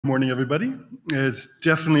Good morning, everybody. It's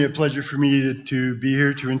definitely a pleasure for me to be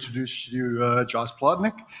here to introduce you Josh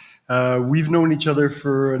Plotnik. We've known each other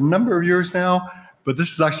for a number of years now, but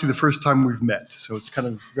this is actually the first time we've met. So it's kind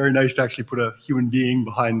of very nice to actually put a human being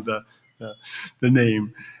behind the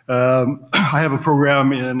name. I have a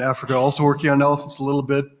program in Africa also working on elephants a little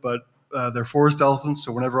bit, but they're forest elephants.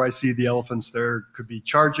 So whenever I see the elephants, there could be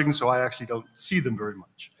charging, so I actually don't see them very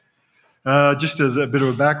much. Just as a bit of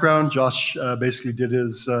a background, Josh basically did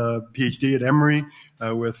his PhD at Emory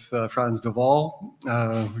with Frans de Waal,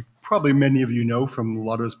 who probably many of you know from a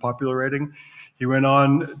lot of his popular writing. He went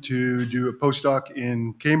on to do a postdoc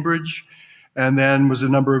in Cambridge and then was a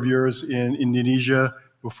number of years in Indonesia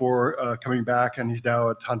before coming back, and he's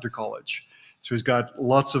now at Hunter College. So he's got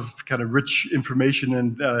lots of kind of rich information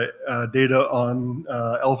and data on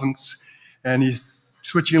elephants, and he's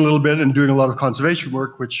switching a little bit and doing a lot of conservation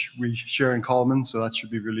work, which we share in common, so that should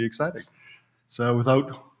be really exciting. So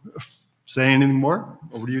without saying anything more,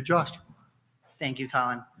 over to you, Josh. Thank you,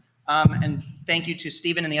 Colin. And thank you to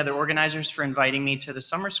Stephen and the other organizers for inviting me to the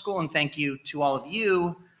summer school, and thank you to all of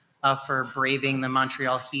you for braving the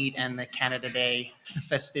Montreal heat and the Canada Day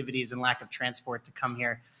festivities and lack of transport to come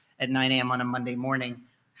here at 9 a.m. on a Monday morning.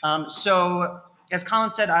 So as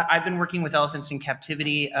Colin said, I've been working with elephants in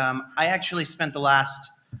captivity. I actually spent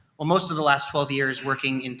most of the last 12 years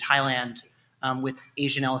working in Thailand with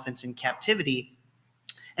Asian elephants in captivity.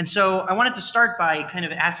 And so I wanted to start by kind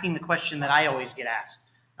of asking the question that I always get asked,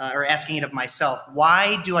 or asking it of myself.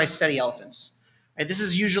 Why do I study elephants? Right, this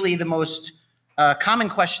is usually the most common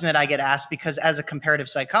question that I get asked, because as a comparative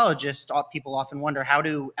psychologist, people often wonder, how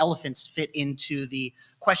do elephants fit into the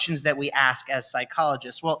questions that we ask as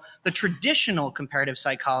psychologists? Well, the traditional comparative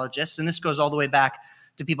psychologists, and this goes all the way back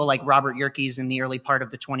to people like Robert Yerkes in the early part of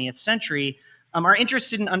the 20th century, are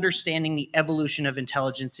interested in understanding the evolution of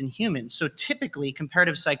intelligence in humans. So typically,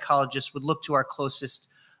 comparative psychologists would look to our closest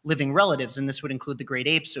living relatives, and this would include the great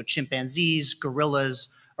apes, so chimpanzees, gorillas,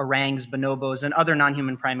 orangs, bonobos, and other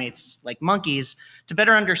non-human primates like monkeys, to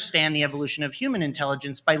better understand the evolution of human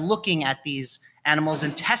intelligence by looking at these animals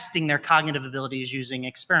and testing their cognitive abilities using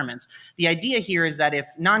experiments. The idea here is that if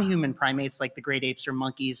non-human primates like the great apes or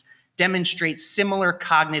monkeys demonstrate similar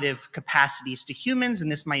cognitive capacities to humans,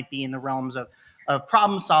 and this might be in the realms of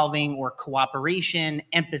problem solving or cooperation,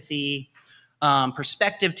 empathy,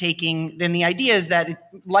 perspective taking, then the idea is that it's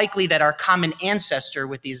likely that our common ancestor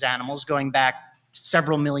with these animals, going back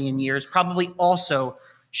several million years, probably also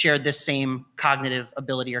shared this same cognitive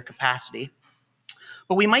ability or capacity.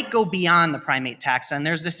 But we might go beyond the primate taxa, and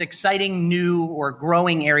there's this exciting new or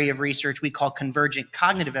growing area of research we call convergent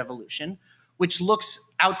cognitive evolution, which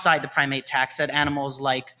looks outside the primate taxa at animals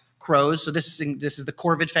like crows. So this is the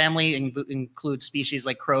corvid family, includes species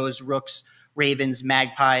like crows, rooks, ravens,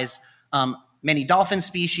 magpies, many dolphin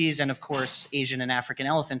species, and of course, Asian and African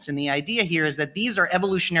elephants. And the idea here is that these are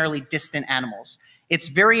evolutionarily distant animals. It's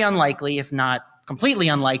very unlikely, if not completely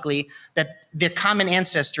unlikely, that the common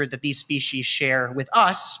ancestor that these species share with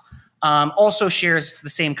us also shares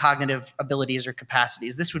the same cognitive abilities or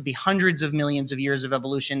capacities. This would be hundreds of millions of years of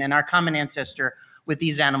evolution, and our common ancestor with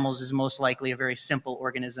these animals is most likely a very simple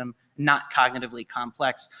organism, not cognitively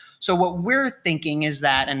complex. So what we're thinking is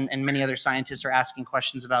that, and many other scientists are asking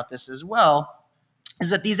questions about this as well,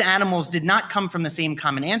 is that these animals did not come from the same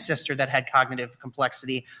common ancestor that had cognitive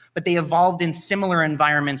complexity, but they evolved in similar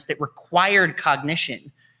environments that required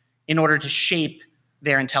cognition in order to shape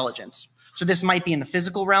their intelligence. So this might be in the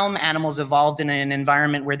physical realm. Animals evolved in an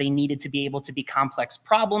environment where they needed to be able to be complex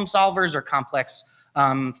problem solvers or complex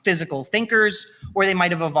physical thinkers, or they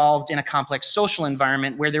might have evolved in a complex social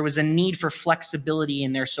environment where there was a need for flexibility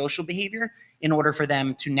in their social behavior in order for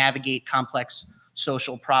them to navigate complex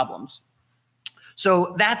social problems.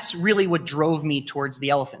 So that's really what drove me towards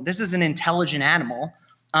the elephant. This is an intelligent animal,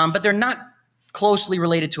 but they're not closely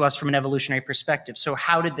related to us from an evolutionary perspective. So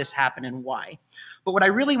how did this happen and why? But what I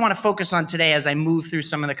really want to focus on today as I move through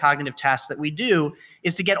some of the cognitive tasks that we do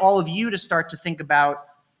is to get all of you to start to think about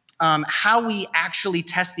how we actually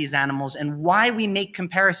test these animals and why we make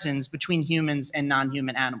comparisons between humans and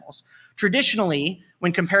non-human animals. Traditionally,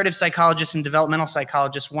 when comparative psychologists and developmental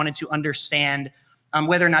psychologists wanted to understand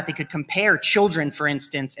whether or not they could compare children, for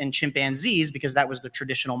instance, and chimpanzees, because that was the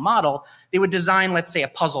traditional model, they would design, let's say, a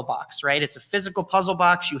puzzle box, right? It's a physical puzzle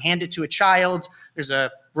box. You hand it to a child. There's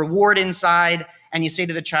a reward inside, and you say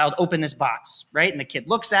to the child, open this box, right? And the kid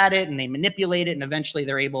looks at it, and they manipulate it, and eventually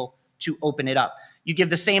they're able to open it up. You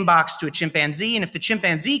give the same box to a chimpanzee, and if the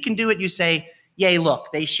chimpanzee can do it, you say, yay,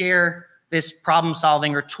 look, they share this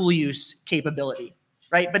problem-solving or tool use capability,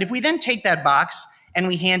 right? But if we then take that box and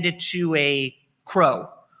we hand it to a crow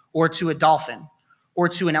or to a dolphin or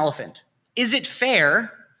to an elephant? Is it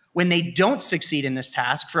fair when they don't succeed in this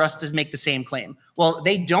task for us to make the same claim? Well,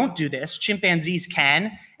 they don't do this. Chimpanzees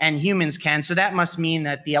can and humans can. So that must mean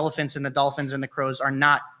that the elephants and the dolphins and the crows are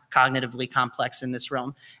not cognitively complex in this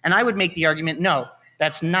realm. And I would make the argument, no,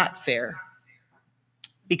 that's not fair.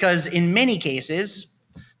 Because in many cases,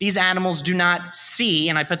 these animals do not see,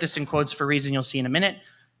 and I put this in quotes for a reason you'll see in a minute,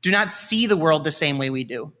 do not see the world the same way we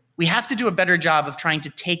do. We have to do a better job of trying to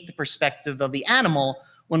take the perspective of the animal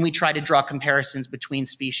when we try to draw comparisons between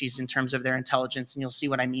species in terms of their intelligence, and you'll see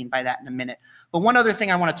what I mean by that in a minute. But one other thing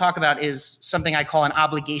I want to talk about is something I call an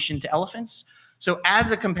obligation to elephants. So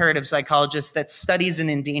as a comparative psychologist that studies an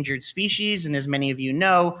endangered species, and as many of you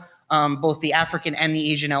know, both the African and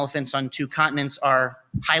the Asian elephants on 2 continents are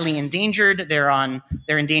highly endangered. They're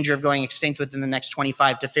in danger of going extinct within the next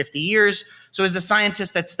 25 to 50 years. So as a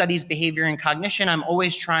scientist that studies behavior and cognition, I'm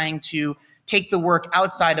always trying to take the work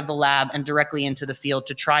outside of the lab and directly into the field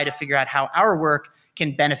to try to figure out how our work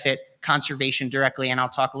can benefit conservation directly, and I'll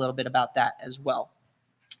talk a little bit about that as well.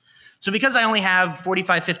 So because I only have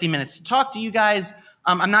 45, 50 minutes to talk to you guys,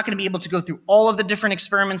 I'm not going to be able to go through all of the different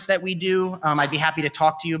experiments that we do. I'd be happy to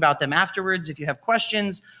talk to you about them afterwards if you have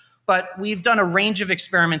questions, but we've done a range of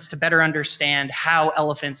experiments to better understand how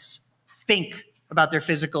elephants think about their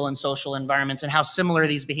physical and social environments and how similar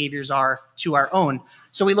these behaviors are to our own.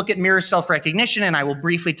 So we look at mirror self-recognition, and I will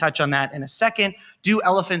briefly touch on that in a second. Do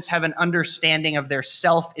elephants have an understanding of their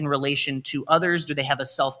self in relation to others? Do they have a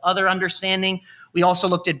self-other understanding? We also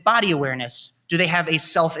looked at body awareness. Do they have a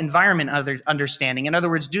self-environment understanding? In other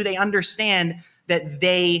words, do they understand that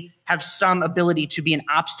they have some ability to be an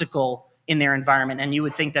obstacle in their environment? And you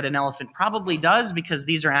would think that an elephant probably does, because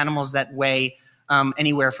these are animals that weigh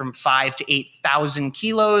anywhere from 5,000 to 8,000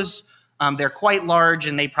 kilos. They're quite large,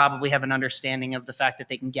 and they probably have an understanding of the fact that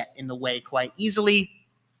they can get in the way quite easily.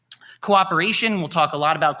 Cooperation, we'll talk a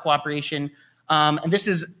lot about cooperation. And this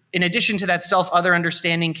is, in addition to that self-other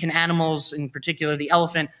understanding, can animals, in particular the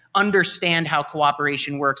elephant, understand how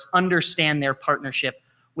cooperation works, understand their partnership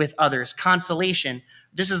with others? Consolation,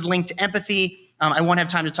 this is linked to empathy. I won't have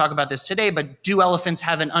time to talk about this today, but do elephants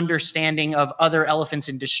have an understanding of other elephants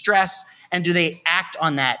in distress, and do they act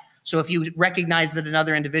on that? So if you recognize that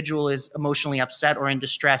another individual is emotionally upset or in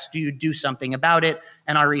distress, do you do something about it?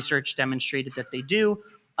 And our research demonstrated that they do.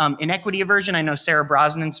 Inequity aversion, I know Sarah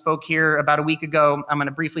Brosnan spoke here about a week ago. I'm going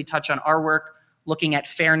to briefly touch on our work, looking at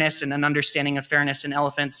fairness and an understanding of fairness in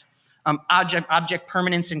elephants. Object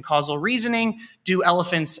permanence and causal reasoning. Do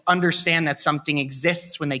elephants understand that something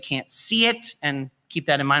exists when they can't see it? And keep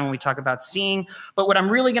that in mind when we talk about seeing. But what I'm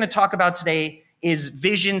really going to talk about today is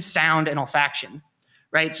vision, sound, and olfaction,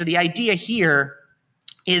 right? So the idea here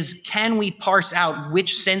is, can we parse out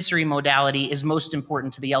which sensory modality is most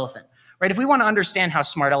important to the elephant, right? If we want to understand how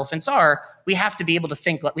smart elephants are, we have to be able to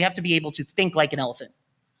think. We have to be able to think like an elephant,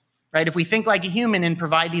 right? If we think like a human and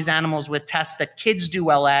provide these animals with tests that kids do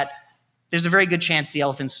well at, there's a very good chance the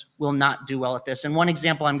elephants will not do well at this. And one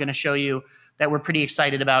example I'm going to show you that we're pretty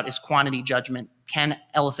excited about is quantity judgment. Can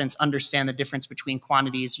elephants understand the difference between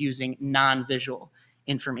quantities using non-visual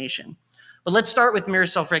information? But let's start with mirror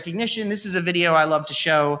self-recognition. This is a video I love to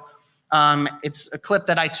show. It's a clip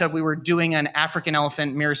that I took. We were doing an African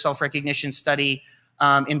elephant mirror self-recognition study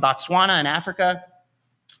in Botswana in Africa.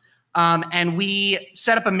 And we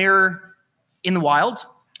set up a mirror in the wild.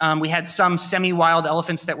 We had some semi-wild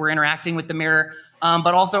elephants that were interacting with the mirror,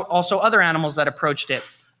 but also other animals that approached it.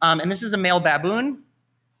 And this is a male baboon.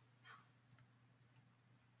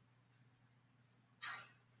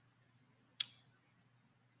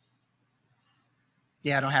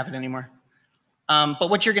 Yeah, I don't have it anymore. But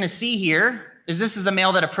what you're going to see here is this is a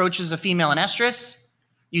male that approaches a female in estrus.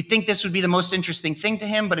 You think this would be the most interesting thing to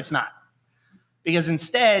him, but it's not. Because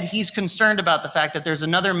instead, he's concerned about the fact that there's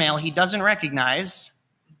another male he doesn't recognize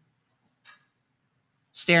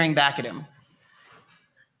staring back at him.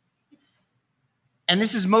 And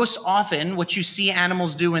this is most often what you see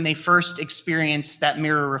animals do when they first experience that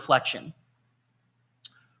mirror reflection,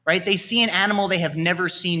 right? They see an animal they have never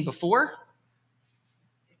seen before.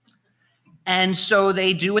 And so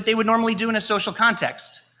they do what they would normally do in a social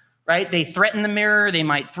context, right? They threaten the mirror. They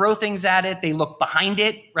might throw things at it. They look behind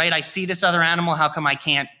it, right? I see this other animal. How come I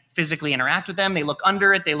can't physically interact with them? They look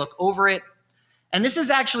under it. They look over it. And this is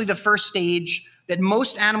actually the first stage that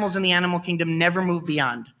most animals in the animal kingdom never move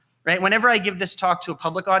beyond, right? Whenever I give this talk to a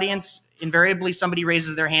public audience, invariably somebody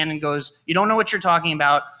raises their hand and goes, "You don't know what you're talking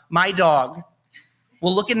about. My dog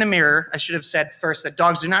will look in the mirror." I should have said first that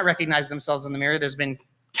dogs do not recognize themselves in the mirror. There's been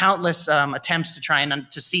countless attempts to try and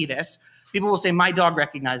to see this. People will say, "My dog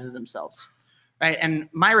recognizes themselves," right? And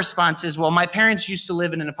my response is, well, my parents used to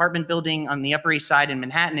live in an apartment building on the Upper East Side in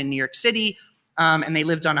Manhattan in New York City, and they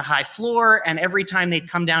lived on a high floor, and every time they'd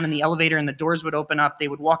come down in the elevator and the doors would open up, they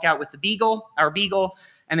would walk out with the beagle, our beagle,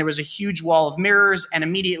 and there was a huge wall of mirrors, and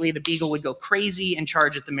immediately the beagle would go crazy and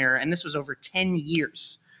charge at the mirror, and this was over 10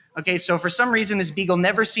 years. Okay, so for some reason, this beagle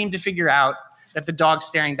never seemed to figure out that the dog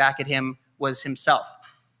staring back at him was himself.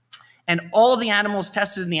 And all of the animals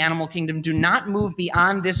tested in the animal kingdom do not move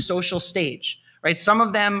beyond this social stage, right? Some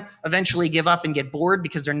of them eventually give up and get bored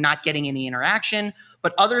because they're not getting any interaction.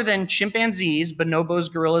 But other than chimpanzees,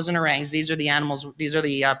 bonobos, gorillas, and orangs, these are the animals, these are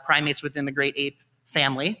the primates within the great ape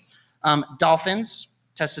family. Dolphins,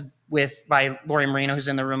 tested by Lori Marino, who's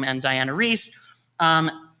in the room, and Diana Reese.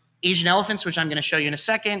 Asian elephants, which I'm going to show you in a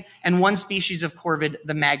second, and one species of corvid,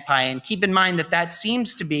 the magpie. And keep in mind that that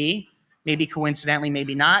seems to be, maybe coincidentally,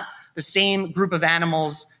 maybe not, the same group of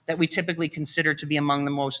animals that we typically consider to be among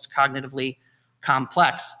the most cognitively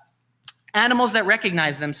complex. Animals that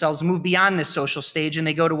recognize themselves move beyond this social stage, and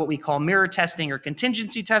they go to what we call mirror testing or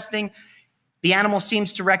contingency testing. The animal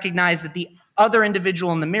seems to recognize that the other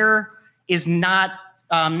individual in the mirror is not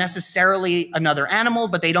necessarily another animal,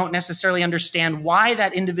 but they don't necessarily understand why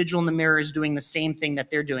that individual in the mirror is doing the same thing that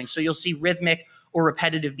they're doing. So you'll see rhythmic or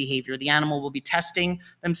repetitive behavior. The animal will be testing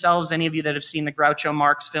themselves. Any of you that have seen the Groucho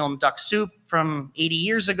Marx film Duck Soup from 80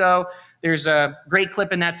 years ago, there's a great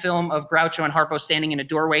clip in that film of Groucho and Harpo standing in a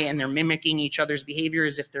doorway, and they're mimicking each other's behavior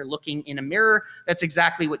as if they're looking in a mirror. That's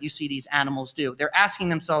exactly what you see these animals do. They're asking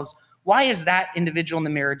themselves, why is that individual in the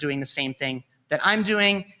mirror doing the same thing that I'm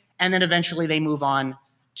doing? And then eventually they move on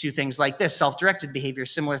to things like this, self-directed behavior,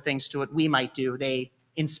 similar things to what we might do. They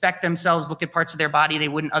inspect themselves, look at parts of their body they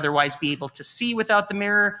wouldn't otherwise be able to see without the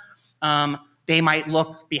mirror. They might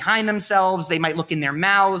look behind themselves. They might look in their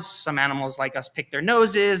mouths. Some animals like us pick their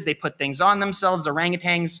noses. They put things on themselves.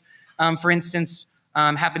 Orangutans, for instance,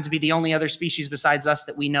 happen to be the only other species besides us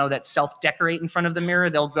that we know that self-decorate in front of the mirror.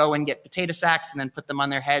 They'll go and get potato sacks and then put them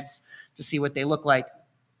on their heads to see what they look like.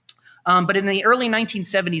 But in the early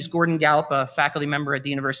 1970s, Gordon Gallup, a faculty member at the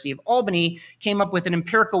University of Albany, came up with an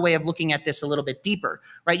empirical way of looking at this a little bit deeper,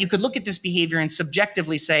 right? You could look at this behavior and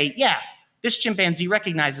subjectively say, yeah, this chimpanzee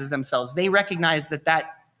recognizes themselves. They recognize that that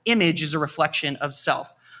image is a reflection of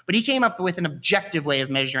self. But he came up with an objective way of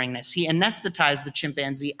measuring this. He anesthetized the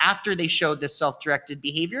chimpanzee after they showed this self-directed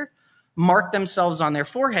behavior, marked themselves on their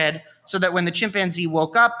forehead so that when the chimpanzee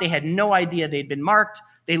woke up, they had no idea they'd been marked.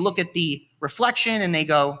 They look at the reflection and they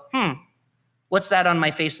go, what's that on my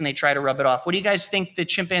face? And they try to rub it off. What do you guys think the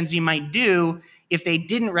chimpanzee might do if they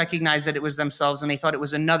didn't recognize that it was themselves and they thought it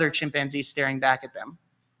was another chimpanzee staring back at them?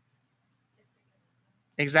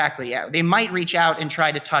 Exactly, yeah. They might reach out and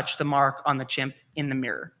try to touch the mark on the chimp in the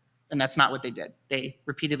mirror. And that's not what they did. They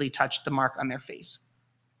repeatedly touched the mark on their face.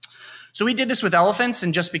 So we did this with elephants,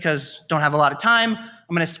 and just because I don't have a lot of time,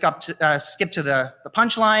 I'm going to skip to the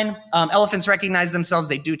punchline. Elephants recognize themselves.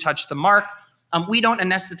 They do touch the mark. We don't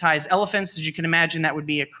anesthetize elephants. As you can imagine, that would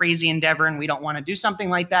be a crazy endeavor, and we don't want to do something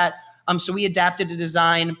like that. So we adapted a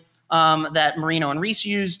design that Marino and Reese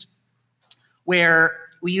used, where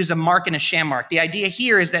we use a mark and a sham mark. The idea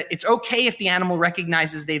here is that it's okay if the animal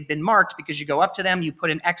recognizes they've been marked because you go up to them, you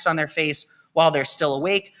put an X on their face while they're still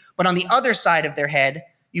awake, but on the other side of their head,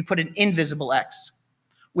 you put an invisible X.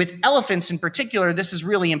 With elephants in particular, this is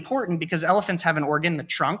really important because elephants have an organ, the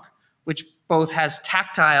trunk, which both has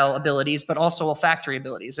tactile abilities but also olfactory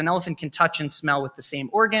abilities. An elephant can touch and smell with the same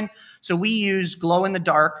organ. So we use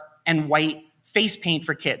glow-in-the-dark and white face paint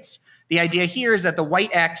for kids. The idea here is that the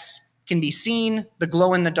white X can be seen. The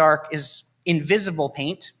glow-in-the-dark is invisible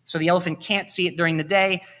paint, so the elephant can't see it during the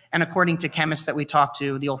day. And according to chemists that we talked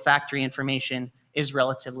to, the olfactory information is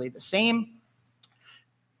relatively the same.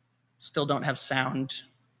 Still don't have sound,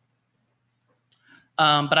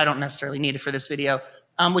 but I don't necessarily need it for this video.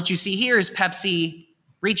 What you see here is Pepsi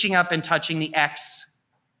reaching up and touching the X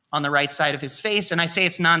on the right side of his face. And I say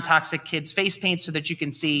it's non-toxic kids face paint so that you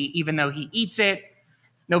can see, even though he eats it,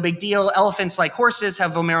 no big deal. Elephants, like horses,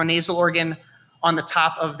 have vomeronasal organ on the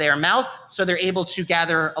top of their mouth. So they're able to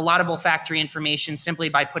gather a lot of olfactory information simply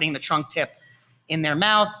by putting the trunk tip in their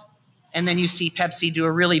mouth. And then you see Pepsi do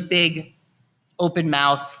a really big open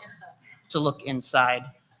mouth to look inside.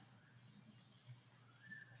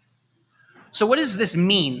 So what does this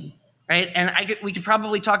mean, right? And we could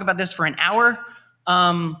probably talk about this for an hour,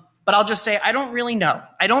 but I'll just say I don't really know.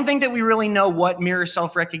 I don't think that we really know what mirror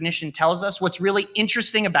self-recognition tells us. What's really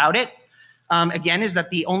interesting about it, again, is that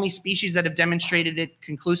the only species that have demonstrated it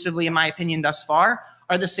conclusively, in my opinion, thus far,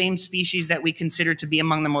 are the same species that we consider to be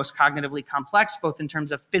among the most cognitively complex, both in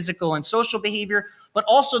terms of physical and social behavior, but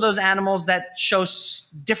also those animals that show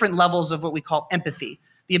different levels of what we call empathy,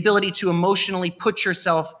 the ability to emotionally put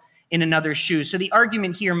yourself in another's shoes. So the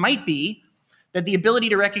argument here might be that the ability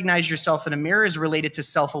to recognize yourself in a mirror is related to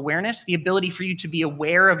self-awareness, the ability for you to be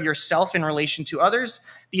aware of yourself in relation to others,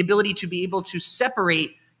 the ability to be able to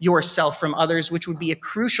separate yourself from others, which would be a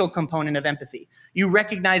crucial component of empathy. You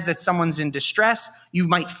recognize that someone's in distress. You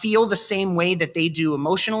might feel the same way that they do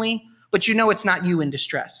emotionally, but you know it's not you in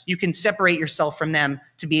distress. You can separate yourself from them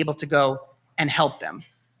to be able to go and help them.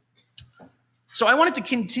 So I wanted to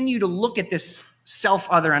continue to look at this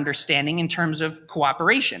self-other understanding in terms of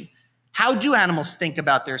cooperation. How do animals think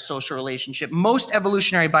about their social relationship? Most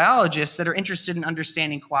evolutionary biologists that are interested in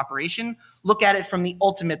understanding cooperation look at it from the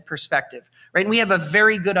ultimate perspective, right? And we have a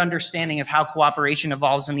very good understanding of how cooperation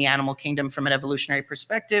evolves in the animal kingdom from an evolutionary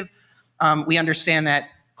perspective. We understand that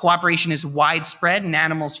cooperation is widespread in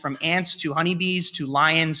animals from ants to honeybees to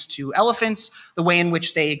lions to elephants. The way in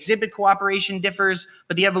which they exhibit cooperation differs,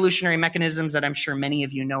 but the evolutionary mechanisms that I'm sure many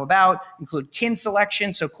of you know about include kin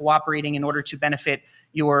selection, so cooperating in order to benefit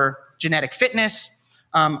your genetic fitness,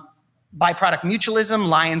 byproduct mutualism,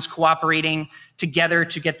 lions cooperating together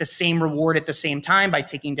to get the same reward at the same time by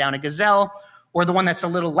taking down a gazelle, or the one that's a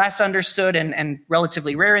little less understood and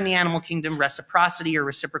relatively rare in the animal kingdom, reciprocity or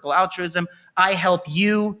reciprocal altruism. I help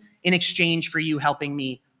you in exchange for you helping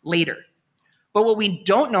me later. But what we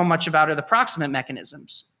don't know much about are the proximate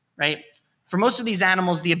mechanisms, right? For most of these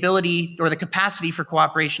animals, the ability or the capacity for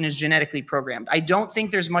cooperation is genetically programmed. I don't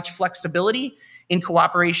think there's much flexibility in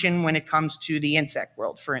cooperation when it comes to the insect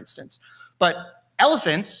world, for instance. But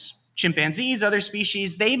elephants, chimpanzees, other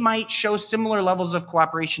species, they might show similar levels of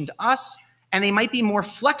cooperation to us, and they might be more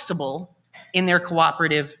flexible in their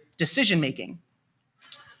cooperative decision-making.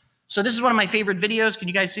 So this is one of my favorite videos. Can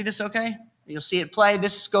you guys see this okay? You'll see it play.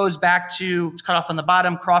 This goes back to, it's cut off on the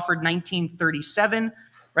bottom, Crawford 1937,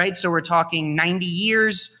 right? So we're talking 90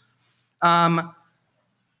 years. One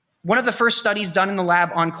of the first studies done in the lab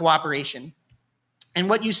on cooperation. And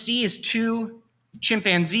what you see is two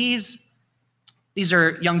chimpanzees. These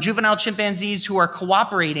are young juvenile chimpanzees who are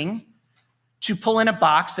cooperating to pull in a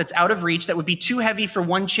box that's out of reach that would be too heavy for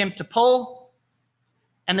one chimp to pull.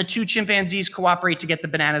 And the two chimpanzees cooperate to get the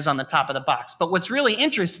bananas on the top of the box. But what's really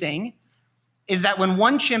interesting is that when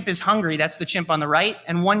one chimp is hungry, that's the chimp on the right,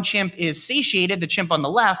 and one chimp is satiated, the chimp on the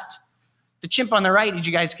left, the chimp on the right, as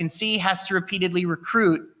you guys can see, has to repeatedly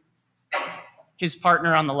recruit his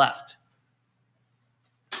partner on the left.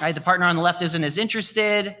 Right, the partner on the left isn't as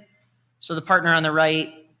interested, so the partner on the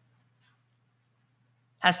right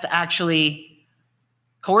has to actually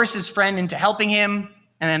coerce his friend into helping him,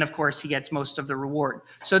 and then, of course, he gets most of the reward.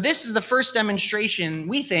 So this is the first demonstration,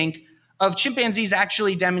 we think, of chimpanzees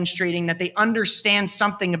actually demonstrating that they understand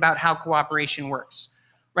something about how cooperation works.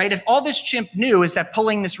 Right? If all this chimp knew is that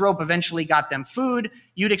pulling this rope eventually got them food,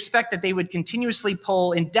 you'd expect that they would continuously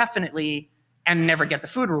pull indefinitely and never get the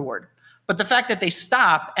food reward. But the fact that they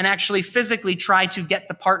stop and actually physically try to get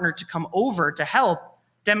the partner to come over to help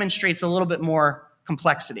demonstrates a little bit more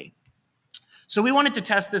complexity. So we wanted to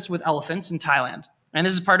test this with elephants in Thailand. And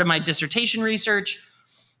this is part of my dissertation research.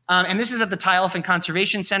 And this is at the Thai Elephant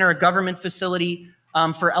Conservation Center, a government facility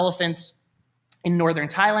for elephants in northern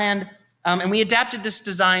Thailand. And we adapted this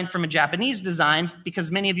design from a Japanese design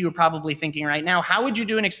because many of you are probably thinking right now, how would you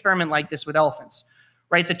do an experiment like this with elephants?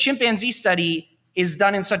 Right? The chimpanzee study is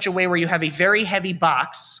done in such a way where you have a very heavy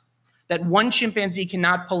box that one chimpanzee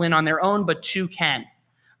cannot pull in on their own, but two can.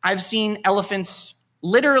 I've seen elephants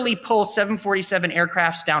literally pull 747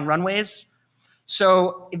 aircrafts down runways.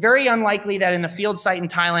 So very unlikely that in the field site in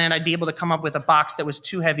Thailand, I'd be able to come up with a box that was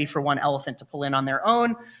too heavy for one elephant to pull in on their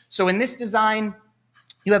own. So in this design,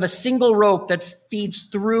 you have a single rope that feeds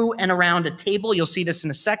through and around a table. You'll see this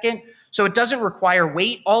in a second. So it doesn't require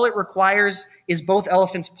weight. All it requires is both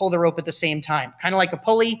elephants pull the rope at the same time. Kind of like a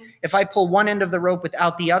pulley. If I pull one end of the rope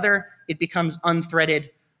without the other, it becomes unthreaded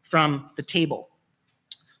from the table.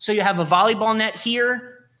 So you have a volleyball net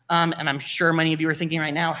here. And I'm sure many of you are thinking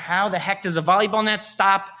right now, how the heck does a volleyball net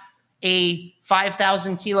stop a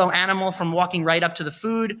 5,000 kilo animal from walking right up to the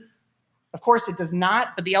food? Of course, it does not,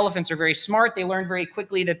 but the elephants are very smart. They learn very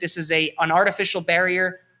quickly that this is an artificial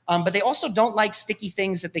barrier. But they also don't like sticky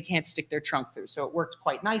things that they can't stick their trunk through. So it worked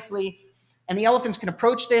quite nicely. And the elephants can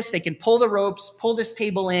approach this. They can pull the ropes, pull this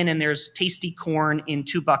table in, and there's tasty corn in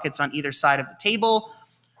 2 buckets on either side of the table.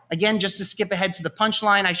 Again, just to skip ahead to the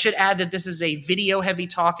punchline, I should add that this is a video-heavy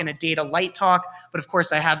talk and a data-light talk. But of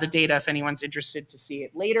course, I have the data if anyone's interested to see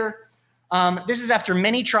it later. This is after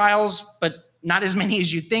many trials, but not as many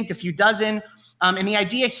as you'd think, a few dozen. And the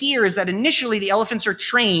idea here is that initially the elephants are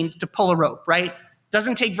trained to pull a rope, right?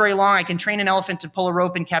 Doesn't take very long. I can train an elephant to pull a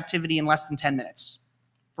rope in captivity in less than 10 minutes.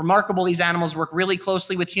 Remarkable, these animals work really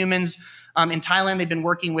closely with humans. In Thailand, they've been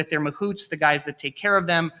working with their mahouts, the guys that take care of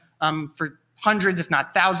them, for hundreds, if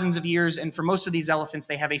not thousands of years. And for most of these elephants,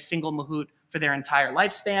 they have a single mahout for their entire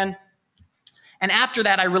lifespan. And after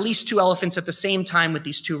that, I release 2 elephants at the same time with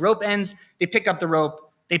these 2 rope ends. They pick up the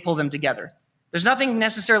rope, they pull them together. There's nothing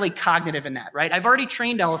necessarily cognitive in that, right? I've already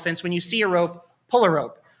trained elephants. When you see a rope, pull a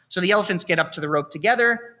rope. So the elephants get up to the rope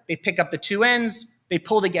together, they pick up the 2 ends, they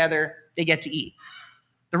pull together, they get to eat.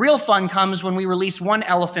 The real fun comes when we release one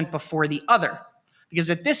elephant before the other, because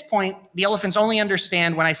at this point, the elephants only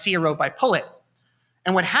understand when I see a rope, I pull it.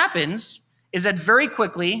 And what happens is that very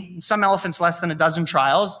quickly, in some elephants less than a dozen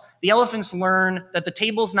trials, the elephants learn that the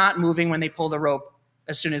table's not moving when they pull the rope.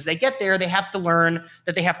 As soon as they get there, they have to learn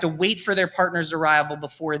that they have to wait for their partner's arrival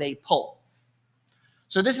before they pull.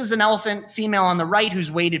 So this is an elephant female on the right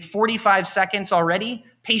who's waited 45 seconds already,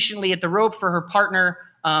 patiently at the rope for her partner,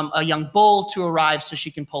 a young bull, to arrive so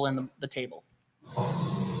she can pull in the table.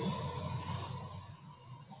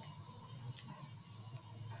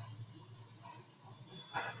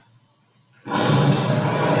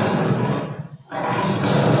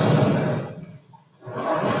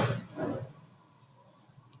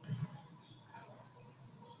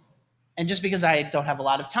 And just because I don't have a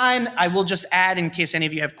lot of time, I will just add, in case any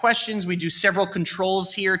of you have questions, we do several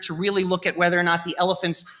controls here to really look at whether or not the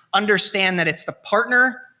elephants understand that it's the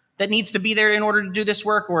partner that needs to be there in order to do this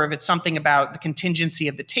work, or if it's something about the contingency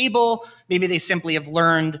of the table. Maybe they simply have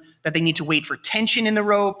learned that they need to wait for tension in the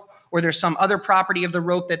rope, or there's some other property of the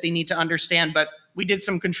rope that they need to understand. But we did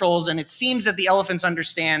some controls, and it seems that the elephants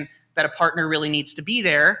understand that a partner really needs to be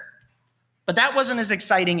there. But that wasn't as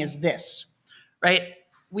exciting as this, right?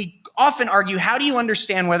 We often argue, how do you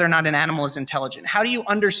understand whether or not an animal is intelligent? How do you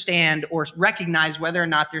understand or recognize whether or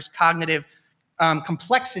not there's cognitive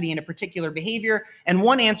complexity in a particular behavior? And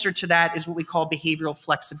one answer to that is what we call behavioral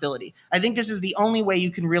flexibility. I think this is the only way you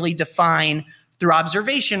can really define through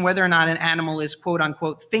observation whether or not an animal is quote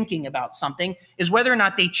unquote thinking about something, is whether or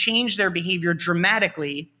not they change their behavior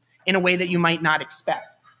dramatically in a way that you might not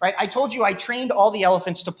expect, right? I told you I trained all the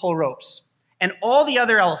elephants to pull ropes, and all the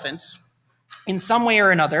other elephants, in some way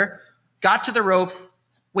or another, got to the rope,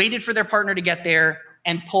 waited for their partner to get there,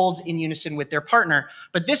 and pulled in unison with their partner.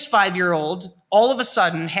 But this 5-year-old, all of a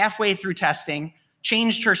sudden, halfway through testing,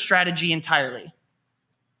 changed her strategy entirely.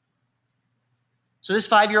 So this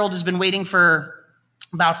 5-year-old has been waiting for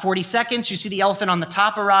about 40 seconds. You see the elephant on the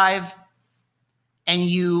top arrive, and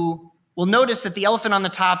you will notice that the elephant on the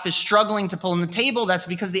top is struggling to pull in the table. That's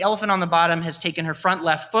because the elephant on the bottom has taken her front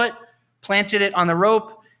left foot, planted it on the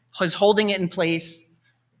rope, is holding it in place,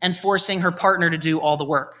 and forcing her partner to do all the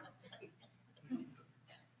work.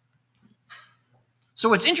 So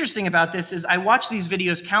what's interesting about this is I watched these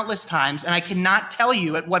videos countless times, and I cannot tell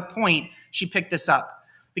you at what point she picked this up.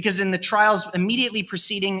 Because in the trials immediately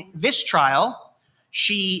preceding this trial,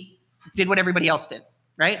 she did what everybody else did,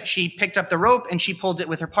 right? She picked up the rope and she pulled it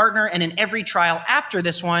with her partner, and in every trial after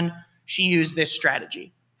this one, she used this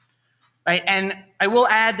strategy. Right? And I will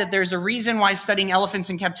add that there's a reason why studying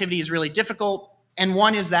elephants in captivity is really difficult. And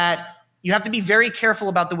one is that you have to be very careful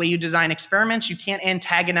about the way you design experiments. You can't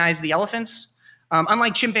antagonize the elephants.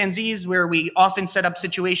 Unlike chimpanzees, where we often set up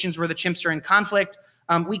situations where the chimps are in conflict,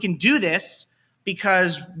 we can do this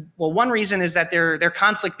because, well, one reason is that their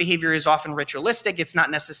conflict behavior is often ritualistic. It's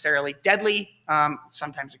not necessarily deadly.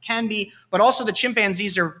 Sometimes it can be. But also the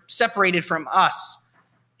chimpanzees are separated from us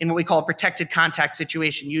in what we call a protected contact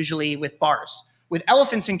situation, usually with bars. With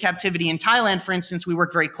elephants in captivity in Thailand, for instance, we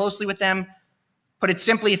work very closely with them. Put it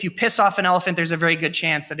simply, if you piss off an elephant, there's a very good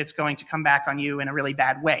chance that it's going to come back on you in a really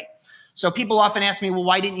bad way. So people often ask me, well,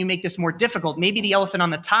 why didn't you make this more difficult? Maybe the elephant on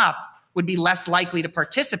the top would be less likely to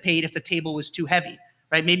participate if the table was too heavy,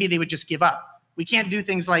 right? Maybe they would just give up. We can't do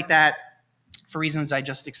things like that for reasons I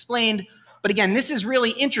just explained. But again, this is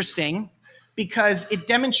really interesting because it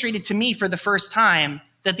demonstrated to me for the first time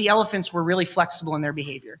that the elephants were really flexible in their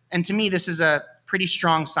behavior. And to me, this is a pretty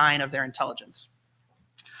strong sign of their intelligence.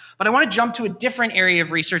 But I want to jump to a different area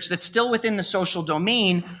of research that's still within the social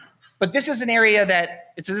domain, but this is an area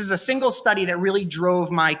that, this is a single study that really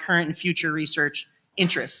drove my current and future research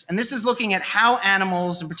interests. And this is looking at how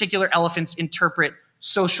animals, in particular elephants, interpret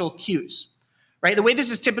social cues, right? The way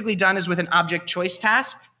this is typically done is with an object choice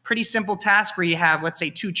task, pretty simple task where you have, let's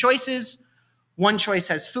say, 2 choices. One choice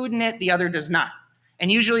has food in it, the other does not.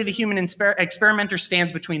 And usually the human experimenter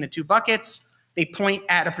stands between the 2 buckets. They point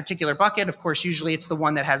at a particular bucket. Of course, usually it's the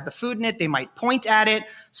one that has the food in it. They might point at it.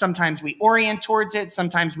 Sometimes we orient towards it.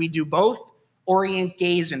 Sometimes we do both, orient,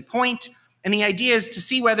 gaze, and point. And the idea is to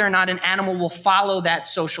see whether or not an animal will follow that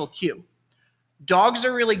social cue. Dogs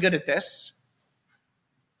are really good at this.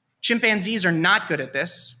 Chimpanzees are not good at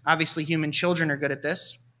this. Obviously, human children are good at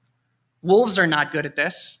this. Wolves are not good at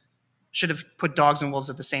this. Should have put dogs and wolves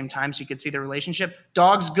at the same time so you could see the relationship.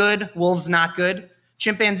 Dogs good, wolves not good.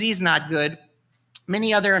 Chimpanzees not good.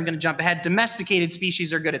 Many other, I'm going to jump ahead, domesticated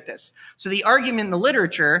species are good at this. So the argument in the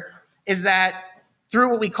literature is that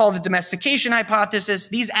through what we call the domestication hypothesis,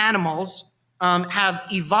 these animals have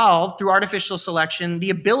evolved through artificial selection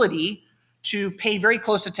the ability to pay very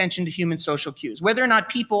close attention to human social cues. Whether or not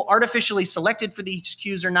people artificially selected for these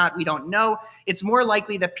cues or not, we don't know. It's more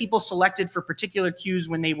likely that people selected for particular cues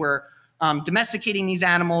when they were domesticating these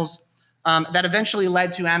animals that eventually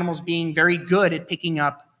led to animals being very good at picking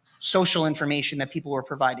up social information that people were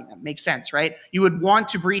providing them. Makes sense, right? You would want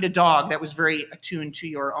to breed a dog that was very attuned to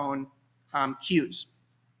your own cues.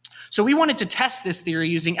 So we wanted to test this theory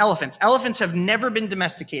using elephants. Elephants have never been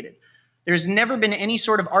domesticated. There's never been any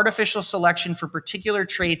sort of artificial selection for particular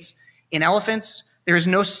traits in elephants. There is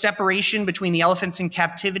no separation between the elephants in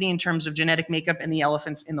captivity in terms of genetic makeup and the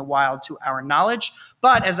elephants in the wild to our knowledge.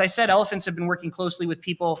 But as I said, elephants have been working closely with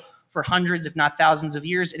people for hundreds, if not thousands of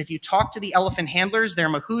years. And if you talk to the elephant handlers, they're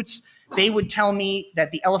mahouts, they would tell me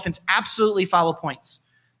that the elephants absolutely follow points.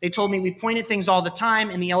 They told me we point at things all the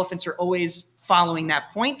time and the elephants are always following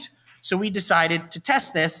that point. So we decided to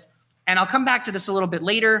test this. And I'll come back to this a little bit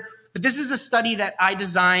later, but this is a study that I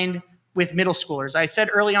designed with middle schoolers. I said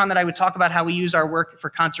early on that I would talk about how we use our work for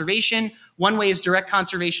conservation. One way is direct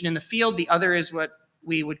conservation in the field. The other is what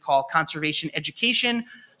we would call conservation education.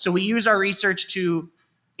 So we use our research to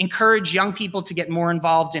encourage young people to get more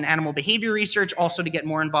involved in animal behavior research, also to get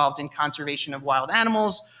more involved in conservation of wild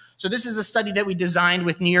animals. So this is a study that we designed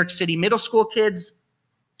with New York City middle school kids.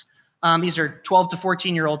 These are 12 to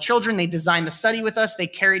 14-year-old children. They designed the study with us. They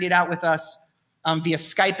carried it out with us via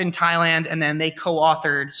Skype in Thailand, and then they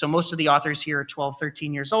co-authored. So most of the authors here are 12,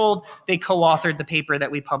 13 years old. They co-authored the paper that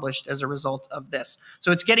we published as a result of this.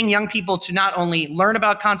 So it's getting young people to not only learn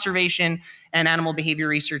about conservation and animal behavior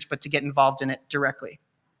research, but to get involved in it directly.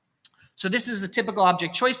 So this is the typical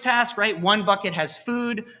object choice task, right? One bucket has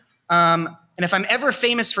food. And if I'm ever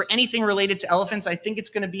famous for anything related to elephants, I think it's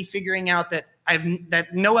going to be figuring out that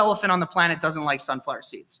no elephant on the planet doesn't like sunflower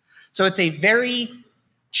seeds. So it's a very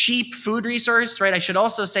cheap food resource, right? I should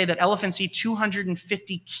also say that elephants eat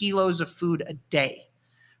 250 kilos of food a day,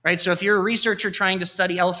 right? So if you're a researcher trying to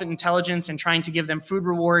study elephant intelligence and trying to give them food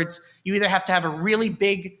rewards, you either have to have a really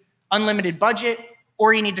big unlimited budget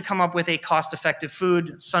or you need to come up with a cost-effective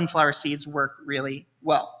food. Sunflower seeds work really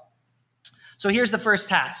well. So here's the first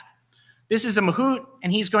task. This is a mahout,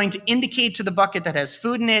 and he's going to indicate to the bucket that has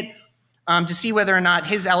food in it to see whether or not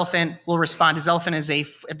his elephant will respond. His elephant is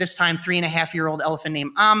at this time, 3.5-year-old elephant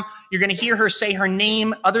named You're going to hear her say her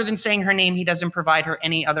name. Other than saying her name, he doesn't provide her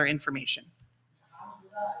any other information.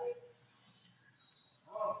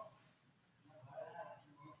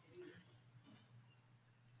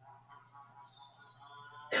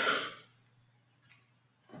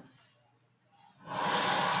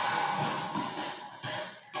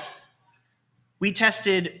 We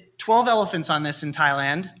tested 12 elephants on this in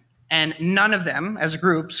Thailand, and none of them, as a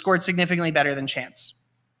group, scored significantly better than chance.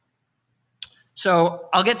 So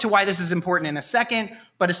I'll get to why this is important in a second,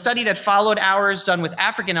 but a study that followed ours done with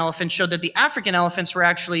African elephants showed that the African elephants were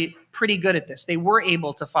actually pretty good at this. They were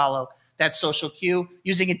able to follow that social cue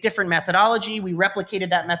using a different methodology. We replicated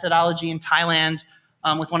that methodology in Thailand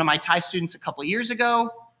with one of my Thai students a couple years ago.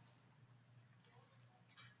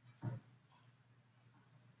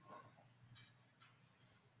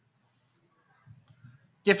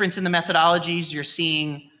 Difference in the methodologies, you're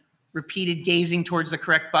seeing repeated gazing towards the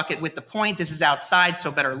correct bucket with the point. This is outside,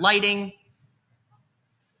 so better lighting.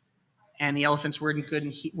 And the elephants weren't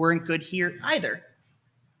good here either.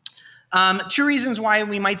 Two reasons why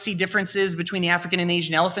we might see differences between the African and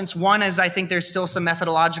Asian elephants. One is I think there's still some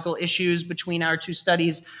methodological issues between our two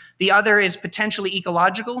studies. The other is potentially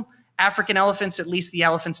ecological. African elephants, at least the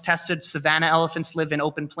elephants tested, savanna elephants live in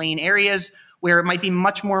open plain areas where it might be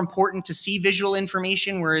much more important to see visual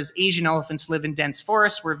information, whereas Asian elephants live in dense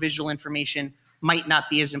forests where visual information might not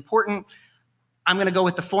be as important. I'm going to go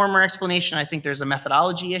with the former explanation. I think there's a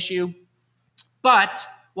methodology issue. But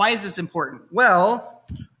why is this important? Well,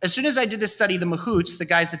 as soon as I did this study, the mahouts, the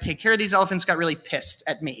guys that take care of these elephants, got really pissed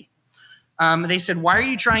at me. They said, why are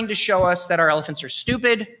you trying to show us that our elephants are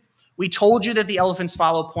stupid? We told you that the elephants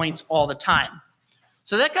follow points all the time.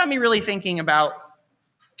 So that got me really thinking about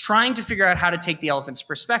trying to figure out how to take the elephant's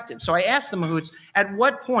perspective. So I asked the mahouts, at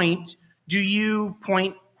what point do you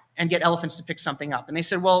point and get elephants to pick something up? And they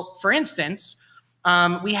said, well, for instance,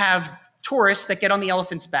 we have tourists that get on the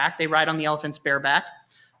elephant's back. They ride on the elephant's bareback,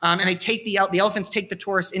 and they take the elephants take the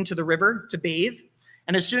tourists into the river to bathe.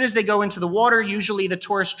 And as soon as they go into the water, usually the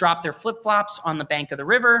tourists drop their flip-flops on the bank of the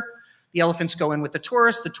river. The elephants go in with the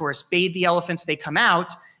tourists bathe the elephants, they come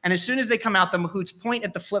out. And as soon as they come out, the mahouts point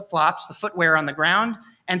at the flip-flops, the footwear on the ground,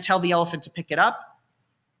 and tell the elephant to pick it up.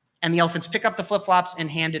 And the elephants pick up the flip-flops and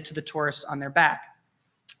hand it to the tourist on their back.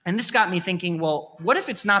 And this got me thinking, well, what if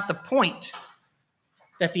it's not the point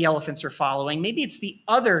that the elephants are following? Maybe it's the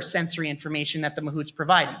other sensory information that the mahout's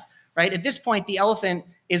providing, right? At this point, the elephant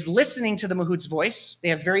is listening to the mahout's voice. They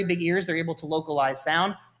have very big ears. They're able to localize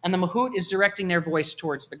sound. And the mahout is directing their voice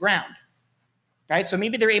towards the ground, right? So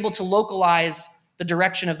maybe they're able to localize the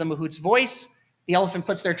direction of the mahout's voice. The elephant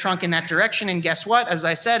puts their trunk in that direction. And guess what? As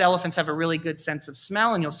I said, elephants have a really good sense of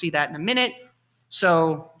smell, and you'll see that in a minute.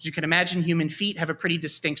 So as you can imagine, human feet have a pretty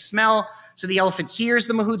distinct smell. So the elephant hears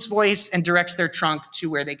the mahout's voice and directs their trunk to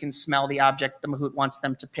where they can smell the object the mahout wants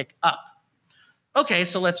them to pick up. Okay,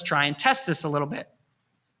 so let's try and test this a little bit.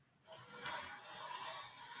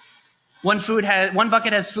 One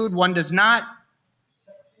bucket has food, one does not.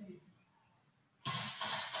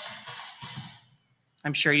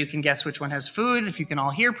 I'm sure you can guess which one has food if you can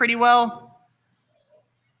all hear pretty well.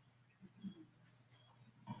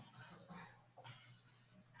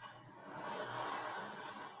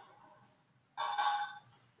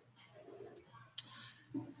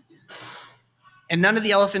 And none of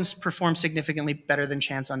the elephants perform significantly better than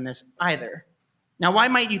chance on this either. Now, why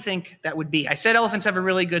might you think that would be? I said elephants have a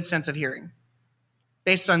really good sense of hearing.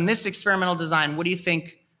 Based on this experimental design, what do you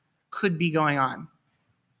think could be going on?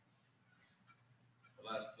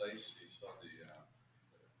 The last place he saw the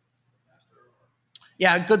master.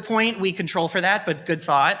 Yeah, good point. We control for that, but good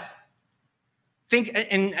thought.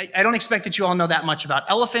 And I don't expect that you all know that much about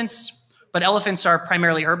elephants, but elephants are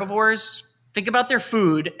primarily herbivores. Think about their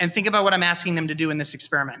food and think about what I'm asking them to do in this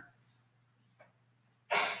experiment.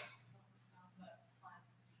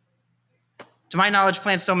 To my knowledge,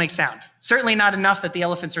 plants don't make sound. Certainly not enough that the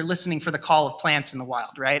elephants are listening for the call of plants in the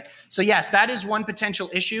wild, right? So yes, that is one potential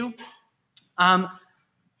issue. But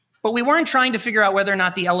we weren't trying to figure out whether or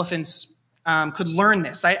not the elephants could learn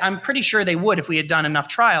this. I'm pretty sure they would if we had done enough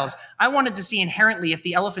trials. I wanted to see inherently if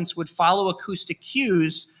the elephants would follow acoustic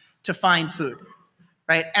cues to find food,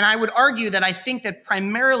 right? And I would argue that I think that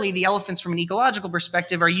primarily the elephants from an ecological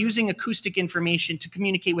perspective are using acoustic information to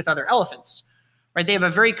communicate with other elephants. Right, they have a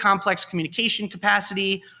very complex communication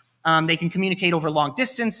capacity. They can communicate over long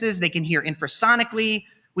distances. They can hear infrasonically.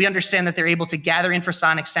 We understand that they're able to gather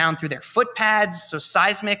infrasonic sound through their foot pads, so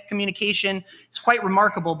seismic communication. It's quite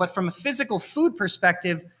remarkable, but from a physical food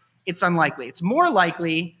perspective, it's unlikely. It's more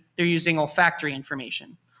likely they're using olfactory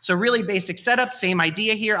information. So really basic setup, same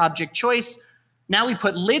idea here, object choice. Now we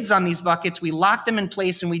put lids on these buckets, we lock them in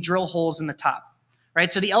place, and we drill holes in the top.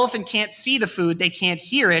 Right, so the elephant can't see the food, they can't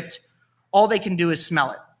hear it. All they can do is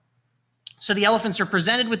smell it. So the elephants are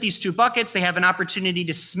presented with these two buckets. They have an opportunity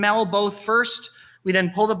to smell both first. We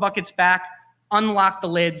then pull the buckets back, unlock the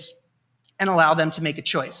lids, and allow them to make a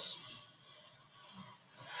choice.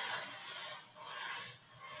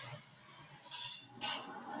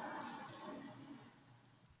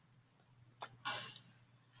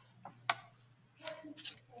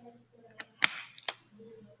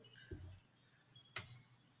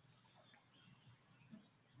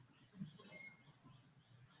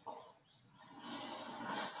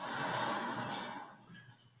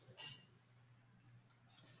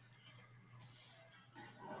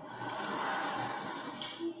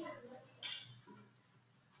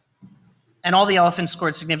 And all the elephants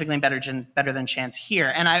scored significantly better than chance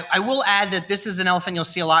here. And I will add that this is an elephant you'll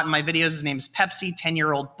see a lot in my videos. His name is Pepsi,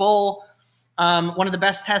 10-year-old bull. One of the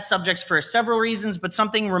best test subjects for several reasons, but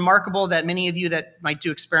something remarkable that many of you that might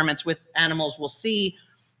do experiments with animals will see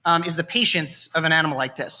is the patience of an animal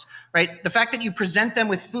like this, right? The fact that you present them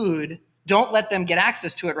with food, don't let them get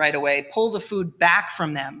access to it right away, pull the food back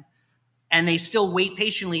from them, and they still wait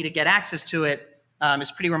patiently to get access to it,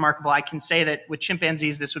 is pretty remarkable. I can say that with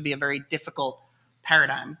chimpanzees, this would be a very difficult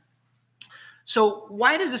paradigm. So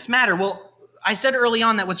why does this matter? Well, I said early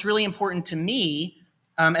on that what's really important to me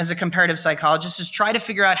as a comparative psychologist is try to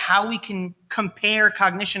figure out how we can compare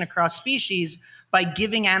cognition across species by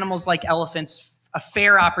giving animals like elephants a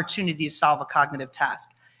fair opportunity to solve a cognitive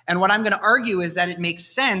task. And what I'm going to argue is that it makes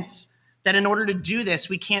sense that in order to do this,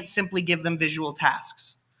 we can't simply give them visual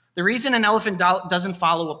tasks. The reason an elephant doesn't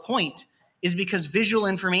follow a point is because visual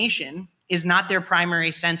information is not their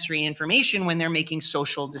primary sensory information when they're making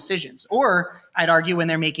social decisions, or I'd argue when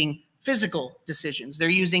they're making physical decisions. They're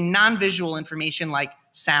using non-visual information like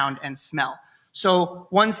sound and smell. So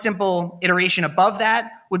one simple iteration above that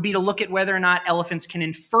would be to look at whether or not elephants can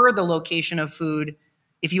infer the location of food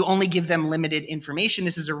if you only give them limited information.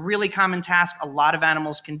 This is a really common task. A lot of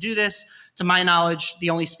animals can do this. To my knowledge, the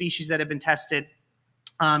only species that have been tested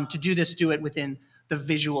to do this do it within the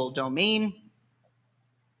visual domain.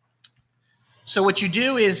 So what you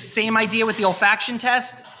do is same idea with the olfaction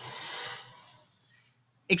test,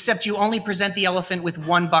 except you only present the elephant with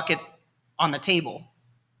one bucket on the table.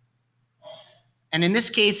 And in this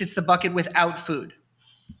case, it's the bucket without food.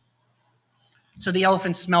 So the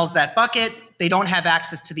elephant smells that bucket. They don't have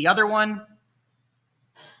access to the other one.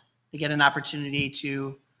 They get an opportunity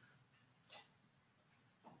to.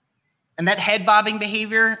 And that head bobbing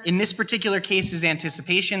behavior in this particular case is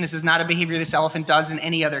anticipation. This is not a behavior this elephant does in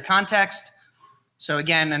any other context. So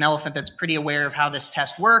again, an elephant that's pretty aware of how this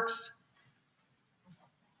test works.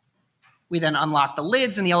 We then unlock the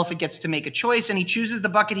lids and the elephant gets to make a choice, and he chooses the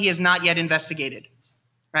bucket he has not yet investigated,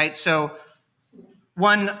 right? So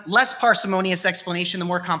one less parsimonious explanation, the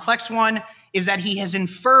more complex one, is that he has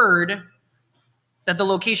inferred that the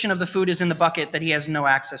location of the food is in the bucket that he has no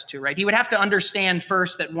access to, right? He would have to understand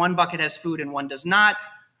first that one bucket has food and one does not.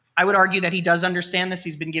 I would argue that he does understand this.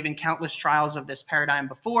 He's been given countless trials of this paradigm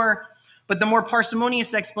before. But the more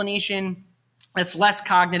parsimonious explanation that's less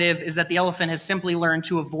cognitive is that the elephant has simply learned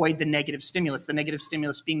to avoid the negative stimulus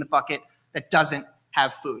being the bucket that doesn't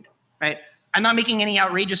have food, right? I'm not making any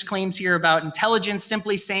outrageous claims here about intelligence,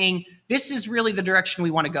 simply saying this is really the direction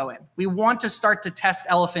we want to go in. We want to start to test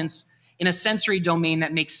elephants in a sensory domain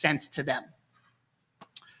that makes sense to them.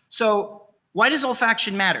 So why does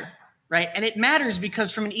olfaction matter, right? And it matters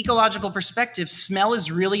because from an ecological perspective, smell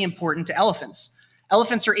is really important to elephants.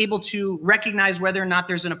 Elephants are able to recognize whether or not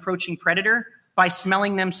there's an approaching predator by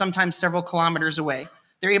smelling them sometimes several kilometers away.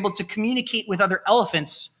 They're able to communicate with other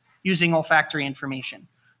elephants using olfactory information.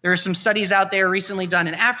 There are some studies out there recently done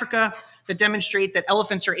in Africa that demonstrate that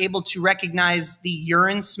elephants are able to recognize the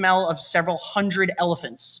urine smell of several hundred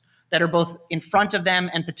elephants that are both in front of them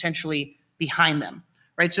and potentially behind them,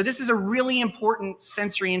 right? So this is a really important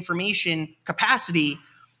sensory information capacity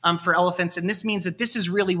for elephants, and this means that this is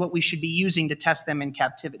really what we should be using to test them in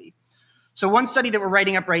captivity. So one study that we're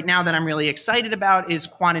writing up right now that I'm really excited about is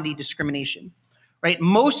quantity discrimination, right?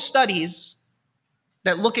 Most studies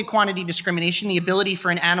that look at quantity discrimination, the ability for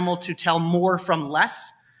an animal to tell more from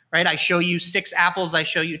less, right? I show you 6 apples, I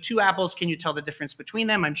show you 2 apples. Can you tell the difference between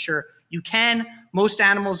them? I'm sure you can. Most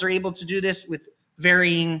animals are able to do this with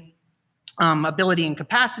varying ability and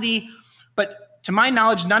capacity, but to my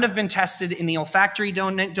knowledge, none have been tested in the olfactory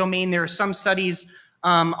domain. There are some studies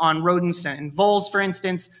on rodents and voles, for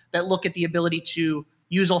instance, that look at the ability to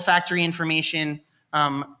use olfactory information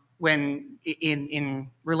when in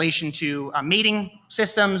relation to mating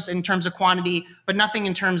systems in terms of quantity, but nothing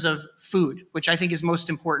in terms of food, which I think is most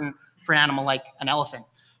important for an animal like an elephant.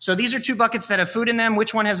 So these are 2 buckets that have food in them.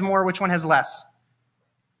 Which one has more? Which one has less?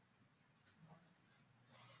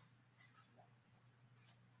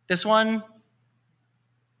 This one?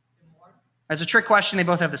 That's a trick question. They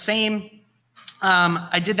both have the same.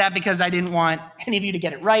 I did that because I didn't want any of you to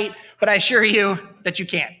get it right, but I assure you that you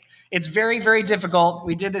can. It's very, very difficult.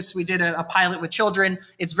 We did a pilot with children.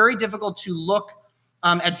 It's very difficult to look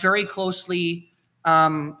at very closely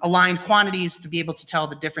aligned quantities to be able to tell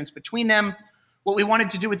the difference between them. What we wanted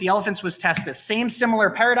to do with the elephants was test this. Same similar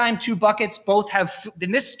paradigm, 2 buckets, both have,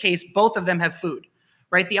 in this case, both of them have food,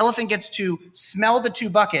 right? The elephant gets to smell the 2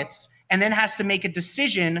 buckets and then has to make a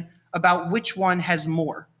decision about which one has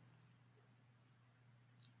more.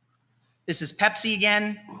 This is Pepsi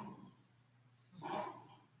again.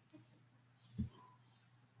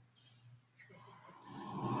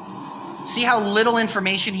 See how little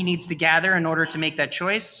information he needs to gather in order to make that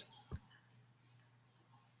choice?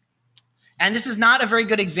 And this is not a very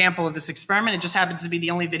good example of this experiment. It just happens to be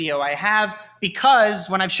the only video I have because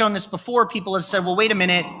when I've shown this before, people have said, well, wait a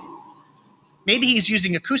minute, maybe he's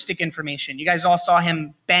using acoustic information. You guys all saw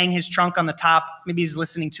him bang his trunk on the top. Maybe he's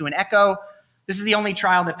listening to an echo. This is the only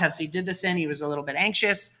trial that Pepsi did this in. He was a little bit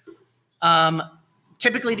anxious.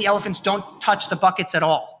 Typically, the elephants don't touch the buckets at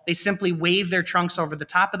all. They simply wave their trunks over the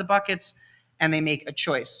top of the buckets, and they make a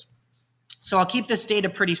choice. So I'll keep this data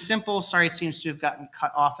pretty simple. Sorry, it seems to have gotten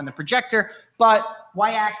cut off in the projector. But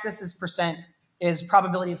y-axis is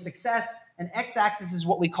probability of success, and x-axis is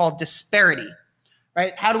what we call disparity.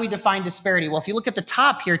 Right? How do we define disparity? Well, if you look at the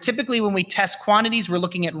top here, typically when we test quantities, we're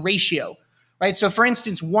looking at ratio. Right? So for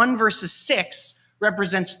instance, 1 versus 6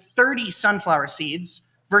 represents 30 sunflower seeds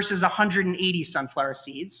versus 180 sunflower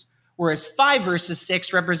seeds, whereas 5 versus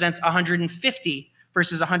 6 represents 150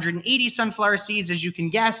 versus 180 sunflower seeds. As you can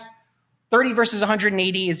guess, 30 versus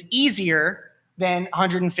 180 is easier than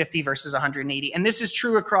 150 versus 180. And this is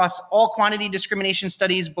true across all quantity discrimination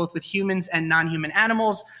studies, both with humans and non-human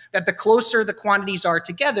animals, that the closer the quantities are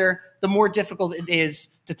together, the more difficult it is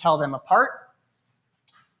to tell them apart.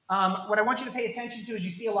 What I want you to pay attention to is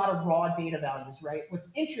you see a lot of raw data values, right? What's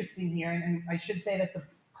interesting here, and I should say that the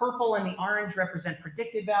purple and the orange represent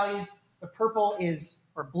predicted values. The purple is,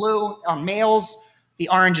 or blue, are males. The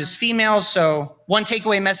orange is females. So one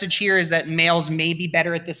takeaway message here is that males may be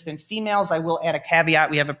better at this than females. I will add a caveat.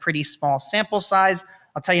 We have a pretty small sample size.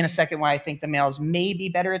 I'll tell you in a second why I think the males may be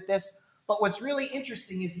better at this. But what's really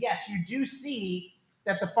interesting is, yes, you do see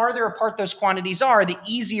that the farther apart those quantities are, the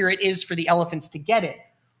easier it is for the elephants to get it.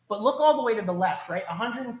 But look all the way to the left, right?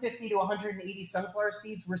 150 to 180 sunflower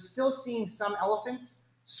seeds, we're still seeing some elephants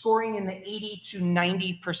scoring in the 80 to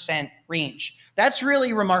 90% range. That's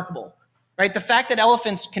really remarkable, right? The fact that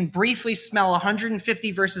elephants can briefly smell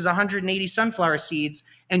 150 versus 180 sunflower seeds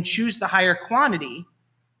and choose the higher quantity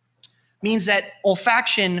means that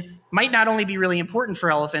olfaction might not only be really important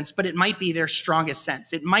for elephants, but it might be their strongest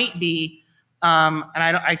sense. It might be, and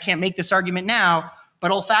I can't make this argument now,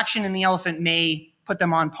 but olfaction in the elephant may put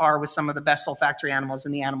them on par with some of the best olfactory animals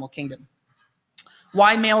in the animal kingdom.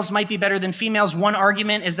 Why males might be better than females? One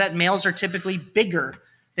argument is that males are typically bigger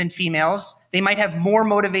than females. They might have more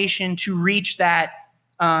motivation to reach that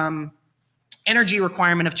energy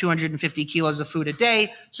requirement of 250 kilos of food a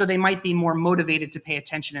day, so they might be more motivated to pay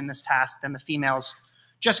attention in this task than the females.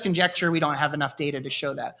 Just conjecture, we don't have enough data to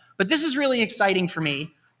show that. But this is really exciting for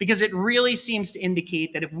me because it really seems to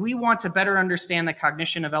indicate that if we want to better understand the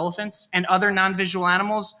cognition of elephants and other non-visual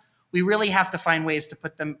animals, we really have to find ways to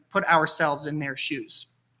put ourselves in their shoes.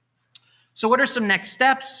 So what are some next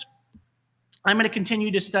steps? I'm going to continue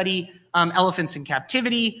to study elephants in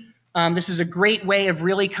captivity. This is a great way of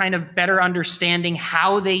really kind of better understanding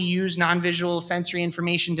how they use non-visual sensory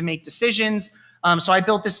information to make decisions. So I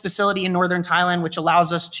built this facility in northern Thailand, which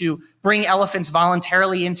allows us to bring elephants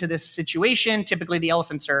voluntarily into this situation. Typically, the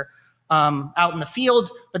elephants are out in the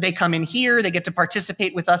field, but they come in here. They get to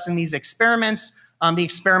participate with us in these experiments. The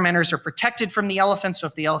experimenters are protected from the elephants, so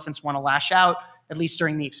if the elephants want to lash out, at least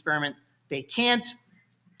during the experiment, they can't.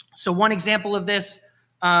 So one example of this,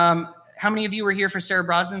 how many of you were here for Sarah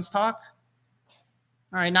Brosnan's talk?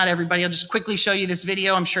 All right, not everybody. I'll just quickly show you this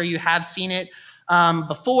video. I'm sure you have seen it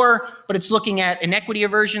before, but it's looking at inequity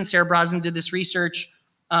aversion. Sarah Brosnan did this research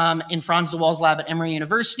in Franz de Waal's lab at Emory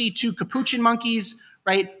University. 2 capuchin monkeys,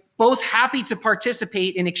 right? Both happy to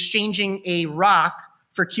participate in exchanging a rock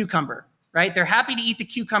for cucumber, right? They're happy to eat the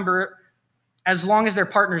cucumber as long as their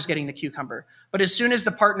partner's getting the cucumber. But as soon as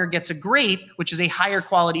the partner gets a grape, which is a higher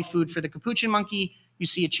quality food for the capuchin monkey, you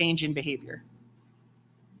see a change in behavior.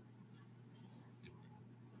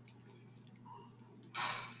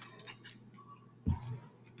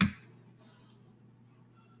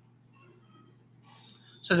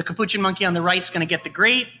 So the capuchin monkey on the right is going to get the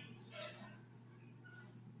grape.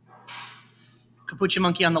 Capuchin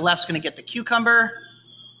monkey on the left is going to get the cucumber.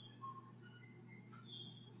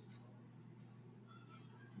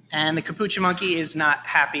 And the capuchin monkey is not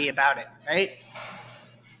happy about it, right?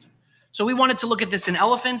 So we wanted to look at this in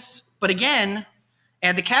elephants, but again,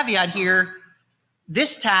 add the caveat here,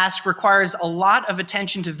 this task requires a lot of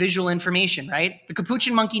attention to visual information, right? The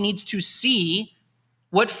capuchin monkey needs to see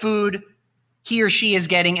what food he or she is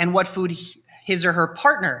getting and what food his or her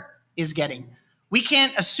partner is getting. We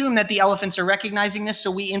can't assume that the elephants are recognizing this,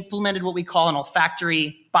 so we implemented what we call an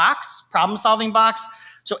olfactory box, problem-solving box.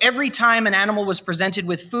 So every time an animal was presented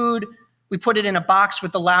with food, we put it in a box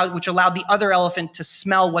which allowed the other elephant to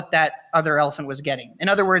smell what that other elephant was getting. In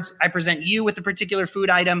other words, I present you with a particular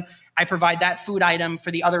food item, I provide that food item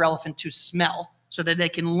for the other elephant to smell so that they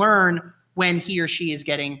can learn when he or she is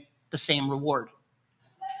getting the same reward.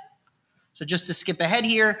 So just to skip ahead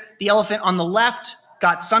here, the elephant on the left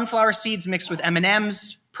got sunflower seeds mixed with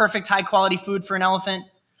M&Ms, perfect high quality food for an elephant.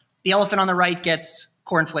 The elephant on the right gets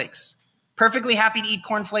cornflakes. Perfectly happy to eat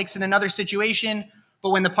cornflakes in another situation, but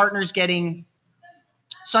when the partner's getting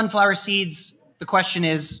sunflower seeds, the question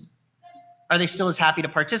is, are they still as happy to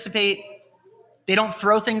participate? They don't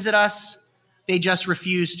throw things at us. They just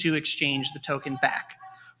refuse to exchange the token back.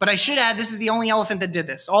 But I should add, this is the only elephant that did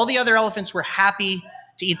this. All the other elephants were happy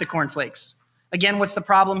to eat the cornflakes. Again, what's the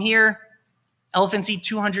problem here? Elephants eat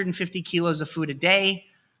 250 kilos of food a day.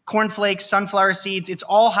 Cornflakes, sunflower seeds, it's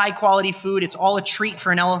all high quality food. It's all a treat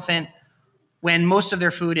for an elephant when most of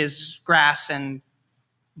their food is grass and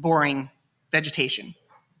boring vegetation.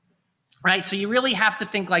 right? So you really have to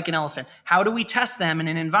think like an elephant. How do we test them in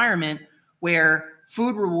an environment where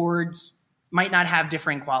food rewards might not have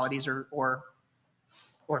differing qualities or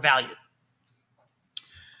value?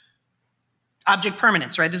 Object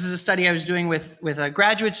permanence, right? This is a study I was doing with a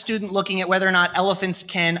graduate student looking at whether or not elephants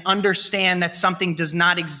can understand that something does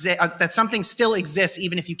not exist, that something still exists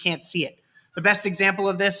even if you can't see it. The best example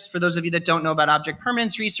of this, for those of you that don't know about object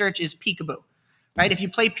permanence research, is peekaboo, right? If you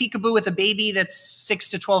play peekaboo with a baby that's 6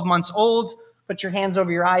 to 12 months old, put your hands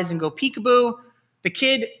over your eyes and go peekaboo, the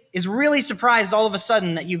kid is really surprised all of a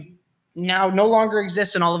sudden that you've now no longer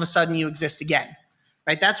exist and all of a sudden you exist again,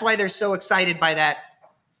 right? That's why they're so excited by that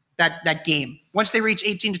game. Once they reach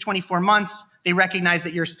 18 to 24 months, they recognize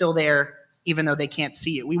that you're still there even though they can't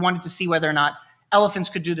see you. We wanted to see whether or not elephants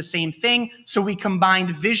could do the same thing. So we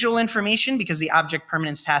combined visual information, because the object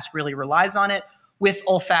permanence task really relies on it, with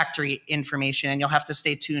olfactory information. And you'll have to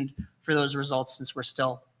stay tuned for those results since we're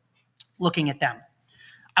still looking at them.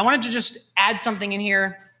 I wanted to just add something in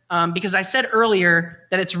here because I said earlier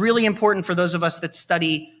that it's really important for those of us that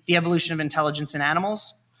study the evolution of intelligence in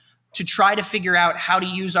animals to try to figure out how to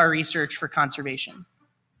use our research for conservation.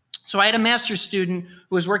 So I had a master's student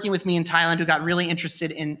who was working with me in Thailand who got really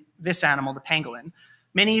interested in this animal, the pangolin.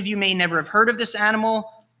 Many of you may never have heard of this animal.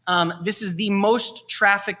 This is the most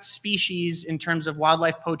trafficked species in terms of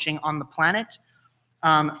wildlife poaching on the planet.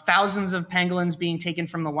 Thousands of pangolins being taken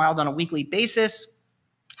from the wild on a weekly basis.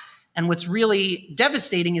 And what's really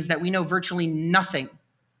devastating is that we know virtually nothing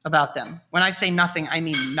about them. When I say nothing, I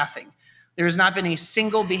mean nothing. There has not been a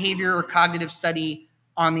single behavior or cognitive study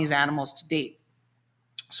on these animals to date.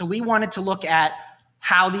 So we wanted to look at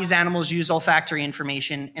how these animals use olfactory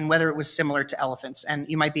information and whether it was similar to elephants. And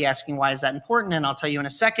you might be asking, why is that important? And I'll tell you in a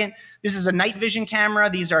second. This is a night vision camera.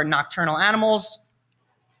 These are nocturnal animals.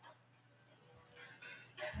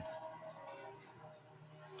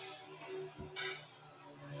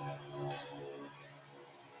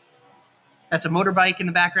 That's a motorbike in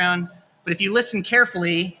the background. But if you listen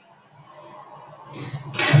carefully,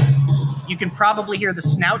 you can probably hear the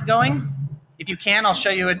snout going. If you can, I'll show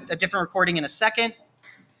you a different recording in a second.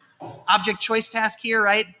 Object choice task here,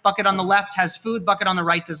 right? Bucket on the left has food, bucket on the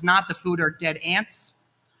right does not. The food are dead ants.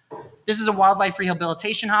 This is a wildlife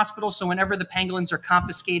rehabilitation hospital, so whenever the pangolins are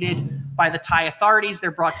confiscated by the Thai authorities,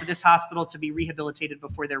 they're brought to this hospital to be rehabilitated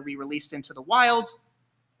before they're re-released into the wild.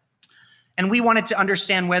 And we wanted to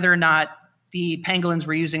understand whether or not the pangolins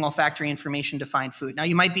were using olfactory information to find food. Now,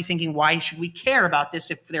 you might be thinking, why should we care about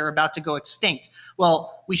this if they're about to go extinct?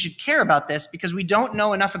 Well, we should care about this because we don't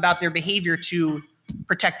know enough about their behavior to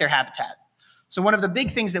protect their habitat. So one of the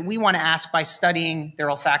big things that we want to ask by studying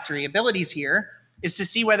their olfactory abilities here is to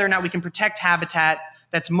see whether or not we can protect habitat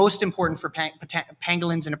that's most important for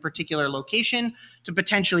pangolins in a particular location, to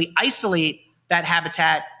potentially isolate that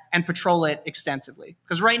habitat and patrol it extensively.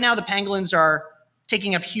 Because right now the pangolins are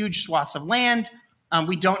taking up huge swaths of land.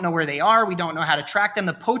 We don't know where they are. We don't know how to track them.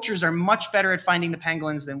 The poachers are much better at finding the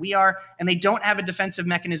pangolins than we are, and they don't have a defensive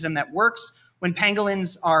mechanism that works. When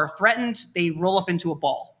pangolins are threatened, they roll up into a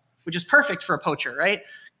ball, which is perfect for a poacher, right?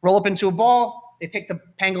 Roll up into a ball, they pick the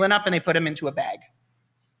pangolin up and they put him into a bag.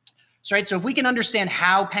 So if we can understand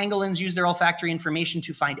how pangolins use their olfactory information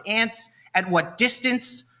to find ants, at what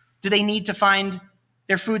distance do they need to find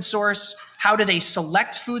their food source, how do they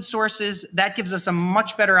select food sources, that gives us a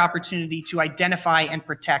much better opportunity to identify and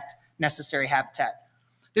protect necessary habitat.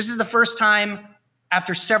 This is the first time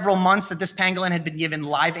after several months that this pangolin had been given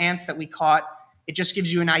live ants that we caught. It just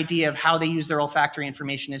gives you an idea of how they use their olfactory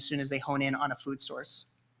information as soon as they hone in on a food source.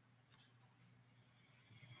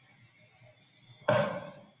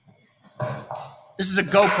 This is a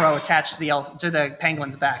GoPro attached to the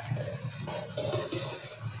pangolin's back.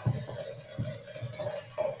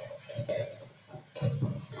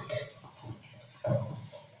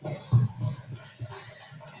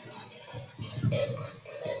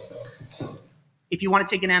 If you want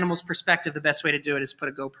to take an animal's perspective, the best way to do it is put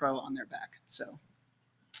a GoPro on their back. So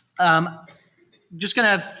just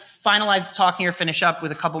going to finalize the talk here, finish up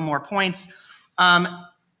with a couple more points.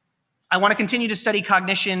 I want to continue to study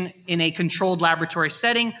cognition in a controlled laboratory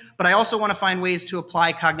setting, but I also want to find ways to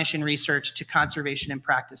apply cognition research to conservation and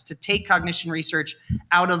practice, to take cognition research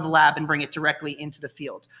out of the lab and bring it directly into the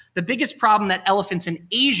field. The biggest problem that elephants in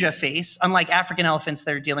Asia face, unlike African elephants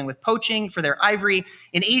that are dealing with poaching for their ivory,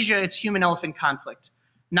 in Asia it's human-elephant conflict.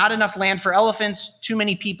 Not enough land for elephants, too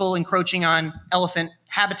many people encroaching on elephant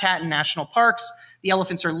habitat in national parks. The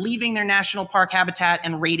elephants are leaving their national park habitat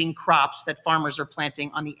and raiding crops that farmers are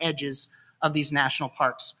planting on the edges of these national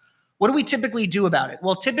parks. What do we typically do about it?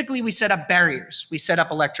 Well, typically we set up barriers. We set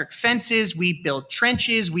up electric fences, we build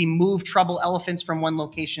trenches, we move trouble elephants from one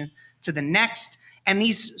location to the next. And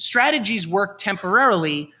these strategies work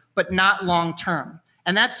temporarily, but not long term.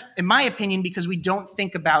 And that's, in my opinion, because we don't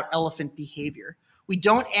think about elephant behavior. We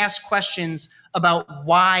don't ask questions about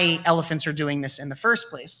why elephants are doing this in the first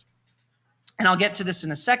place. And I'll get to this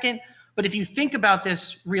in a second, but if you think about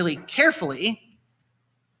this really carefully,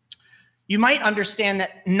 you might understand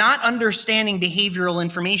that not understanding behavioral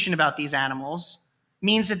information about these animals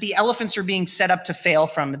means that the elephants are being set up to fail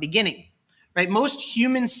from the beginning, right? Most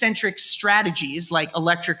human-centric strategies like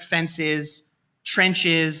electric fences,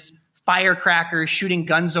 trenches, firecrackers, shooting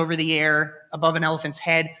guns over the air above an elephant's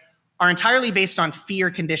head are entirely based on fear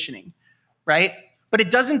conditioning, right? But it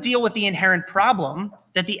doesn't deal with the inherent problem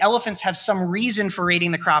that the elephants have some reason for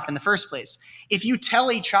raiding the crop in the first place. If you tell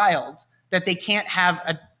a child that they can't have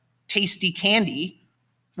a tasty candy,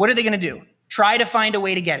 what are they going to do? Try to find a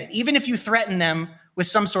way to get it. Even if you threaten them with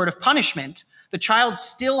some sort of punishment, the child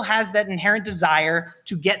still has that inherent desire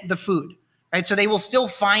to get the food, right? So they will still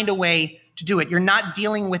find a way to do it. You're not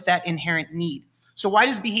dealing with that inherent need. So why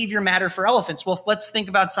does behavior matter for elephants? Well, let's think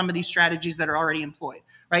about some of these strategies that are already employed,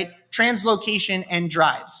 right? Translocation and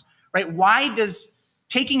drives, right? Why does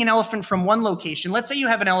taking an elephant from one location, let's say you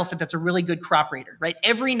have an elephant that's a really good crop raider, right?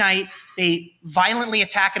 Every night they violently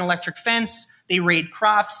attack an electric fence, they raid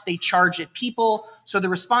crops, they charge at people. So the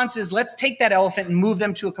response is, let's take that elephant and move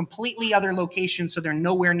them to a completely other location so they're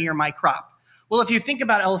nowhere near my crop. Well, if you think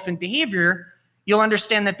about elephant behavior, you'll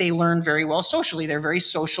understand that they learn very well socially. They're very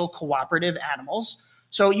social, cooperative animals.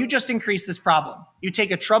 So you just increase this problem. You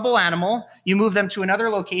take a trouble animal, you move them to another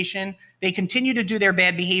location, they continue to do their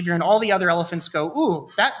bad behavior, and all the other elephants go, ooh,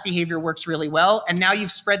 that behavior works really well. And now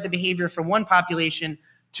you've spread the behavior from one population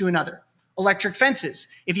to another. Electric fences.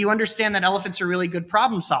 If you understand that elephants are really good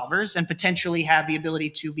problem solvers and potentially have the ability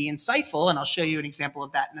to be insightful, and I'll show you an example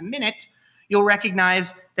of that in a minute, you'll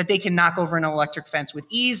recognize that they can knock over an electric fence with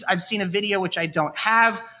ease. I've seen a video, which I don't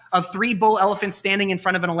have, of 3 bull elephants standing in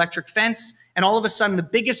front of an electric fence, and all of a sudden the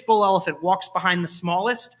biggest bull elephant walks behind the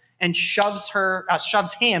smallest and shoves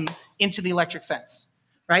him into the electric fence,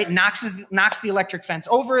 right? Knocks the electric fence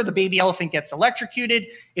over, the baby elephant gets electrocuted.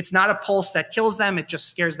 It's not a pulse that kills them, it just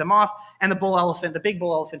scares them off, and the big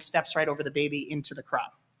bull elephant steps right over the baby into the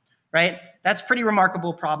crop, right? That's pretty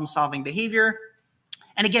remarkable problem-solving behavior.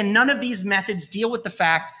 And again, none of these methods deal with the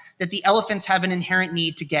fact that the elephants have an inherent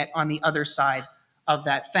need to get on the other side of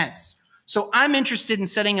that fence. So I'm interested in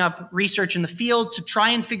setting up research in the field to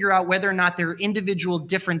try and figure out whether or not there are individual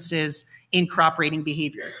differences in crop raiding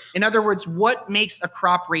behavior. In other words, what makes a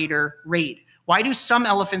crop raider raid? Why do some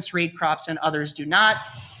elephants raid crops and others do not?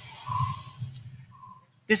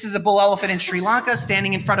 This is a bull elephant in Sri Lanka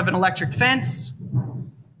standing in front of an electric fence.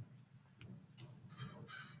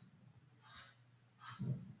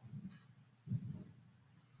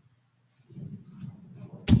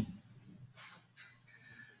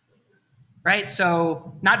 Right?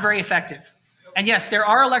 So not very effective. And yes, there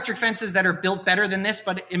are electric fences that are built better than this,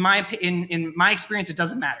 but in my experience, it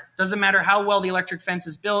doesn't matter. It doesn't matter how well the electric fence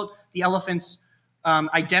is built. The elephants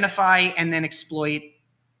identify and then exploit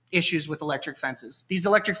issues with electric fences. These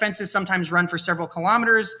electric fences sometimes run for several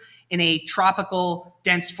kilometers. In a tropical,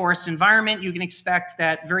 dense forest environment, you can expect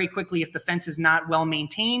that very quickly, if the fence is not well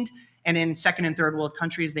maintained, and in second and third world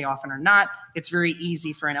countries, they often are not, it's very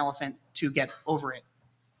easy for an elephant to get over it.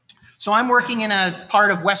 So I'm working in a part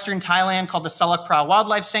of Western Thailand called the Salak Pra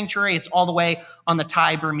Wildlife Sanctuary. It's all the way on the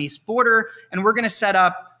Thai-Burmese border. And we're going to set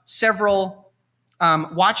up several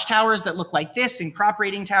watchtowers that look like this in crop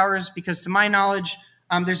raiding towers, because to my knowledge,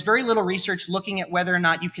 there's very little research looking at whether or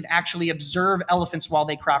not you can actually observe elephants while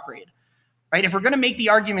they crop raid. Right? If we're going to make the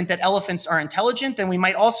argument that elephants are intelligent, then we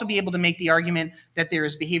might also be able to make the argument that there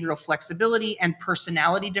is behavioral flexibility and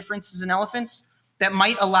personality differences in elephants that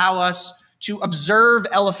might allow us to observe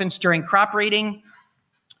elephants during crop raiding,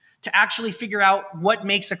 to actually figure out what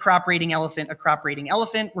makes a crop raiding elephant a crop raiding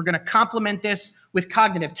elephant. We're going to complement this with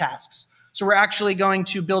cognitive tasks. So we're actually going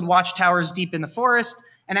to build watchtowers deep in the forest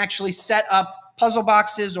and actually set up puzzle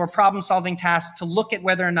boxes or problem-solving tasks to look at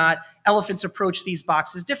whether or not elephants approach these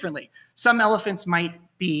boxes differently. Some elephants might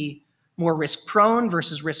be more risk-prone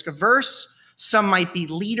versus risk-averse. Some might be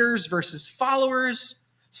leaders versus followers.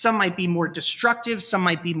 Some might be more destructive. Some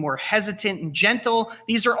might be more hesitant and gentle.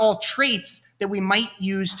 These are all traits that we might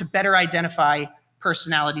use to better identify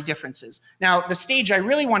personality differences. Now, the stage I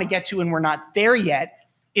really want to get to, and we're not there yet,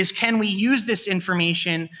 is can we use this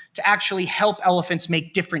information to actually help elephants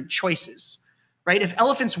make different choices, right? If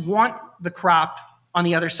elephants want the crop on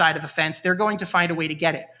the other side of a fence, they're going to find a way to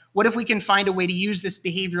get it. What if we can find a way to use this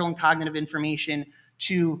behavioral and cognitive information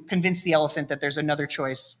to convince the elephant that there's another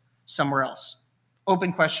choice somewhere else?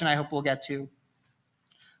 Open question I hope we'll get to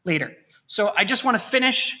later. So I just want to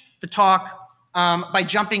finish the talk by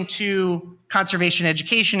jumping to conservation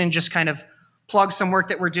education and just kind of plug some work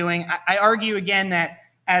that we're doing. I argue again that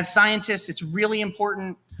as scientists, it's really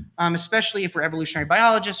important, especially if we're evolutionary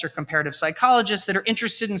biologists or comparative psychologists that are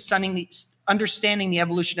interested in understanding the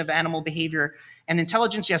evolution of animal behavior and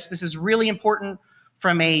intelligence. Yes, this is really important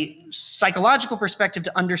from a psychological perspective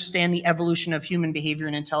to understand the evolution of human behavior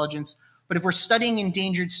and intelligence. But if we're studying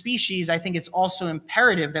endangered species, I think it's also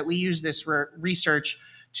imperative that we use this research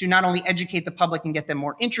to not only educate the public and get them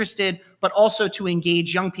more interested, but also to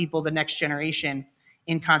engage young people, the next generation,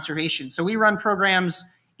 in conservation. So we run programs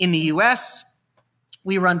in the US,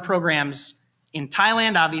 we run programs in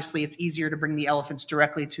Thailand. Obviously, it's easier to bring the elephants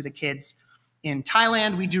directly to the kids in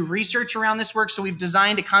Thailand. We do research around this work. So we've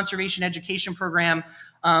designed a conservation education program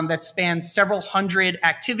that spans several hundred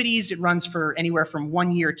activities. It runs for anywhere from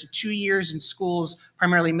 1 year to 2 years in schools,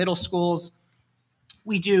 primarily middle schools.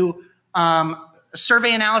 We do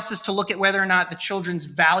survey analysis to look at whether or not the children's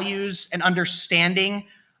values and understanding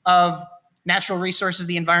of natural resources,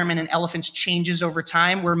 the environment, and elephants changes over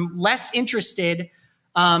time. We're less interested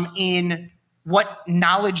in what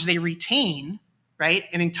knowledge they retain, right?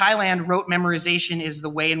 And in Thailand, rote memorization is the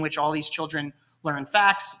way in which all these children learn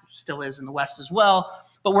facts, still is in the West as well.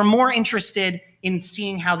 But we're more interested in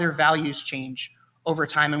seeing how their values change over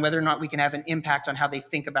time and whether or not we can have an impact on how they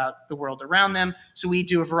think about the world around them. So we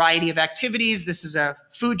do a variety of activities. This is a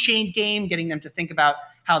food chain game, getting them to think about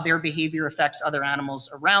how their behavior affects other animals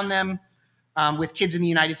around them. With kids in the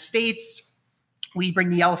United States, we bring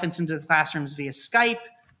the elephants into the classrooms via Skype.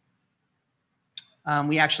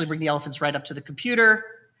 We actually bring the elephants right up to the computer.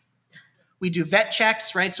 We do vet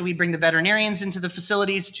checks, right? So we bring the veterinarians into the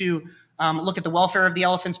facilities to look at the welfare of the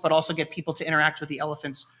elephants, but also get people to interact with the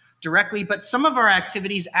elephants directly. But some of our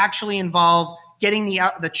activities actually involve getting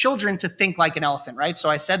the children to think like an elephant, right? So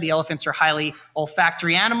I said the elephants are highly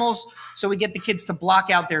olfactory animals. So we get the kids to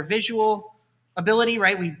block out their visual ability,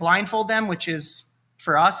 right? We blindfold them, which is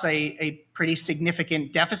for us a pretty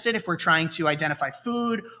significant deficit if we're trying to identify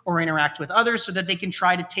food or interact with others, so that they can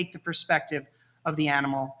try to take the perspective of the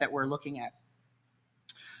animal that we're looking at.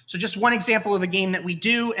 So just one example of a game that we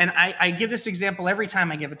do, and I give this example every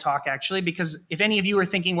time I give a talk, actually, because if any of you are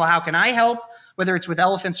thinking, well, how can I help, whether it's with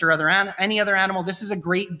elephants or any other animal, this is a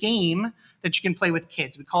great game that you can play with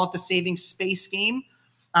kids. We call it the Saving Space game.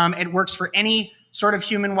 It works for any sort of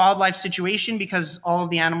human-wildlife situation because all of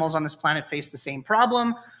the animals on this planet face the same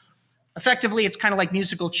problem. Effectively, it's kind of like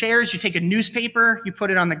musical chairs. You take a newspaper, you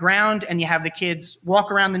put it on the ground, and you have the kids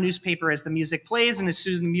walk around the newspaper as the music plays, and as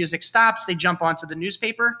soon as the music stops, they jump onto the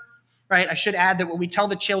newspaper, right? I should add that what we tell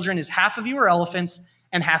the children is half of you are elephants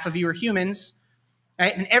and half of you are humans,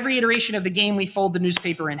 right? And every iteration of the game, we fold the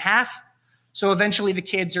newspaper in half. So eventually the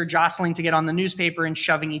kids are jostling to get on the newspaper and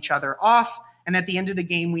shoving each other off. And at the end of the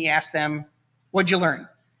game, we ask them, what'd you learn?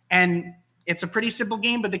 And it's a pretty simple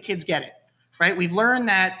game, but the kids get it, right? We've learned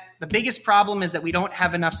that the biggest problem is that we don't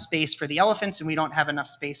have enough space for the elephants and we don't have enough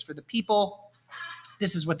space for the people.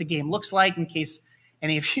 This is what the game looks like in case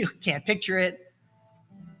any of you can't picture it.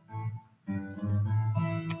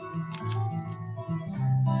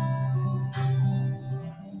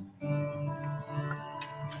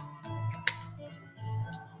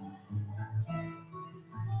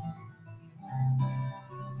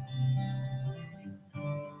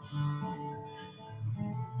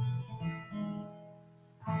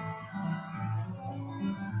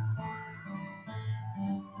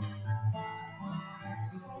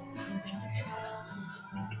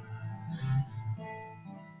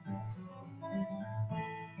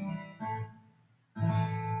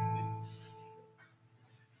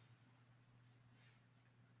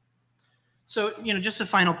 So, just a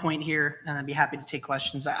final point here, and I'd be happy to take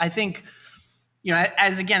questions. I think,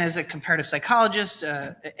 as a comparative psychologist,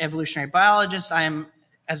 evolutionary biologist, I am,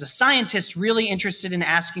 as a scientist, really interested in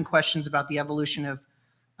asking questions about the evolution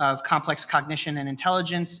of complex cognition and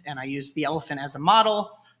intelligence, and I use the elephant as a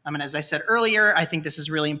model. And as I said earlier, I think this is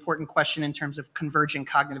a really important question in terms of convergent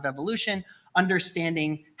cognitive evolution,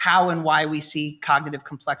 understanding how and why we see cognitive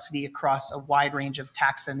complexity across a wide range of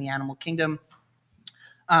taxa in the animal kingdom.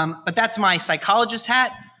 But that's my psychologist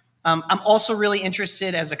hat. I'm also really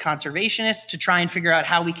interested as a conservationist to try and figure out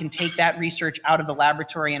how we can take that research out of the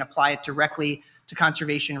laboratory and apply it directly to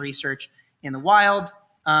conservation research in the wild.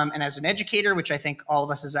 And as an educator, which I think all of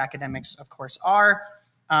us as academics, of course, are,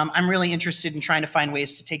 I'm really interested in trying to find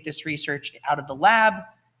ways to take this research out of the lab,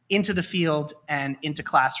 into the field, and into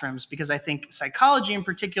classrooms, because I think psychology in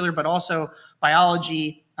particular, but also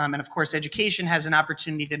biology, and of course education, has an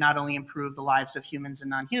opportunity to not only improve the lives of humans and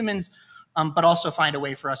non-humans, but also find a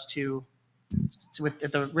way for us to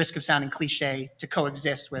at the risk of sounding cliche, to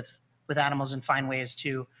coexist with animals and find ways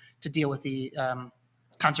to deal with the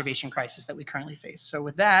conservation crisis that we currently face. So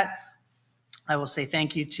with that, I will say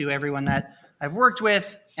thank you to everyone that I've worked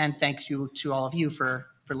with, and thank you to all of you for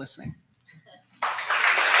listening.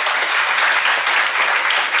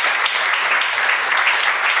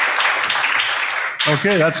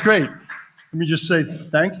 Okay, that's great. Let me just say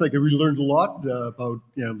thanks. Like, I really learned a lot about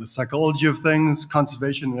the psychology of things,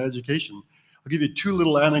 conservation, and education. I'll give you two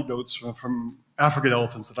little anecdotes from African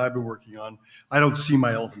elephants that I've been working on. I don't see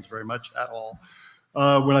my elephants very much at all.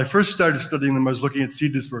 When I first started studying them, I was looking at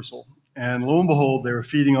seed dispersal, and lo and behold, they were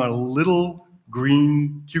feeding on little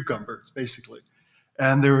green cucumbers, basically.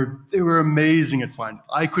 And they were amazing at finding it.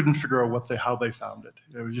 I couldn't figure out how they found it.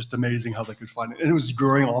 It was just amazing how they could find it. And it was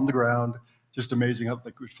growing on the ground, just amazing how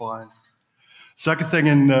they could find. Second thing,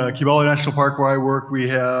 in Kibale National Park where I work, we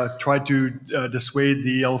tried to dissuade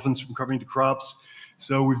the elephants from coming to crops.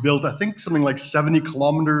 So we built, I think, something like 70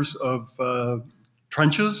 kilometers of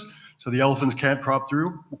trenches, so the elephants can't walk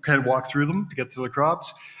through them to get to the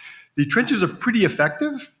crops. The trenches are pretty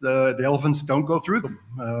effective. The elephants don't go through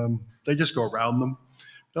them. They just go around them.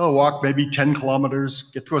 They'll walk maybe 10 kilometers,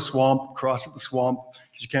 get to a swamp, cross at the swamp,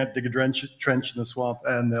 because you can't dig a trench in the swamp,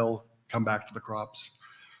 and they'll come back to the crops.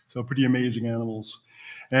 So pretty amazing animals.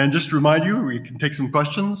 And just to remind you, we can take some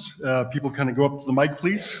questions. People kind of go up to the mic,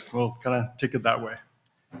 please. We'll kind of take it that way.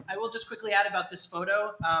 I will just quickly add about this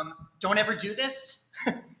photo. Don't ever do this.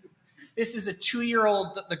 This is a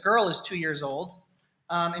 2-year-old, the girl is 2 years old,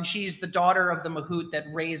 and she's the daughter of the mahout that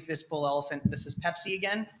raised this bull elephant. This is Pepsi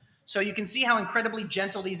again. So you can see how incredibly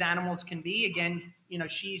gentle these animals can be. Again,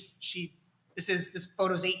 this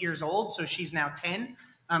photo's 8 years old, so she's now 10,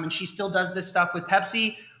 and she still does this stuff with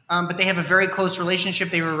Pepsi. But they have a very close relationship.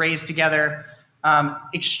 They were raised together.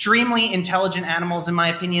 Extremely intelligent animals, in my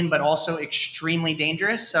opinion, but also extremely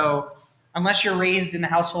dangerous. So unless you're raised in the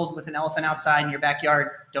household with an elephant outside in your backyard,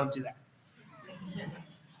 don't do that.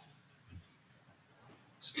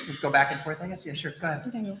 Just go back and forth, I guess. Yeah, sure. Go ahead.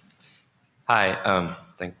 Okay. Hi.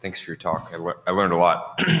 Thanks for your talk. I learned a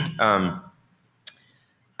lot. I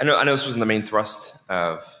know this wasn't the main thrust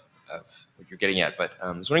of what you're getting at, but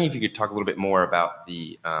I was wondering if you could talk a little bit more about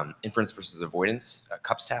the inference versus avoidance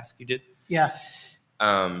CUPS task you did. Yeah.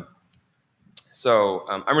 So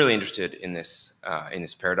I'm really interested in this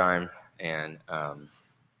paradigm, and I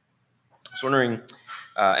was wondering,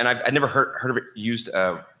 and I'd never heard of it used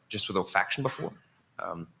just with olfaction before.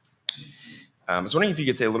 I was wondering if you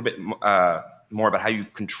could say a little bit more about how you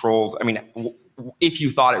controlled. I mean, if you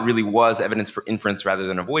thought it really was evidence for inference rather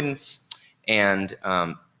than avoidance, and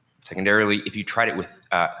secondarily, if you tried it with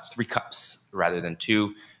 3 cups rather than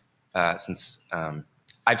 2, since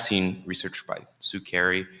I've seen research by Sue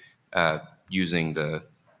Carey using the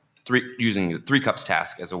 3 cups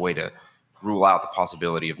task as a way to rule out the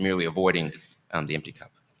possibility of merely avoiding the empty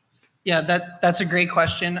cup. Yeah, that's a great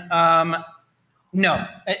question. No,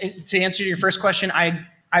 to answer your first question,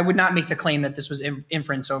 I would not make the claim that this was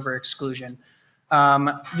inference over exclusion.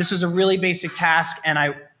 This was a really basic task,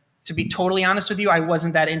 and to be totally honest with you, I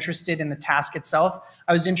wasn't that interested in the task itself.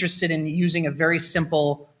 I was interested in using a very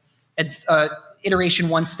simple iteration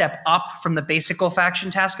 1 step up from the basic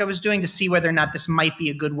olfaction task I was doing to see whether or not this might be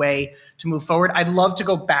a good way to move forward. I'd love to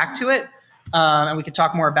go back to it, and we could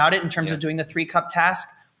talk more about it in terms of doing the 3-cup task.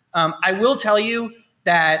 I will tell you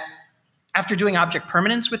that after doing object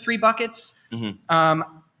permanence with 3 buckets,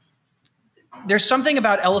 there's something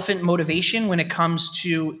about elephant motivation when it comes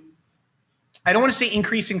to, I don't want to say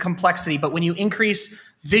increase in complexity, but when you increase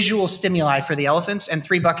visual stimuli for the elephants, and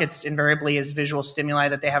 3 buckets invariably is visual stimuli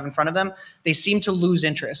that they have in front of them, they seem to lose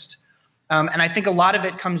interest. And I think a lot of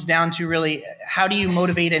it comes down to really, how do you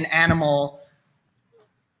motivate an animal,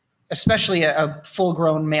 especially a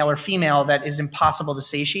full-grown male or female, that is impossible to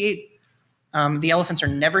satiate? The elephants are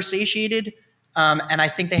never satiated, and I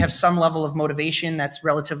think they have some level of motivation that's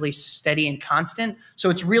relatively steady and constant.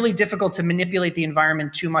 So it's really difficult to manipulate the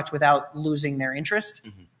environment too much without losing their interest.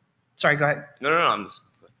 Sorry, go ahead. No, I'm just...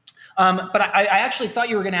 But I actually thought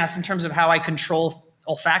you were going to ask in terms of how I control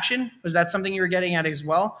olfaction. Was that something you were getting at as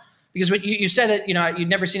well? Because what you said that you'd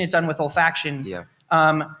never seen it done with olfaction. Yeah.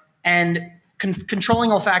 And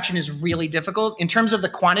controlling olfaction is really difficult. In terms of the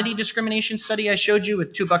quantity discrimination study I showed you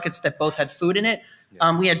with 2 buckets that both had food in it,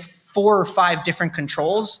 we had 4 or 5 different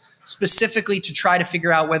controls specifically to try to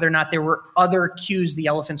figure out whether or not there were other cues the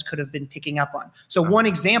elephants could have been picking up on. So one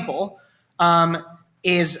example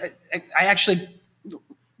is I actually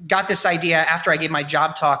got this idea after I gave my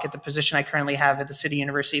job talk at the position I currently have at the City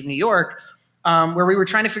University of New York, where we were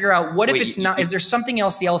trying to figure out is there something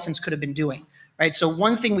else the elephants could have been doing, right? So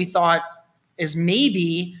one thing we thought is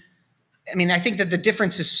maybe, I mean, I think that the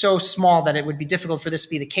difference is so small that it would be difficult for this to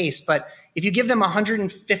be the case. But if you give them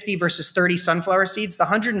 150 versus 30 sunflower seeds, the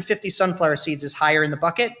 150 sunflower seeds is higher in the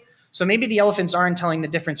bucket. So maybe the elephants aren't telling the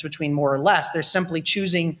difference between more or less. They're simply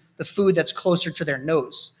choosing the food that's closer to their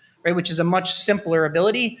nose, right? Which is a much simpler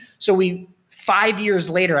ability. So 5 years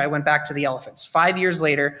later, I went back to the elephants. 5 years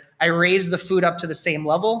later, I raised the food up to the same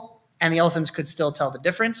level, and the elephants could still tell the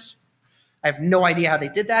difference. I have no idea how they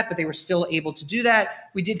did that, but they were still able to do that.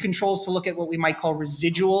 We did controls to look at what we might call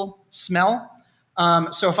residual smell.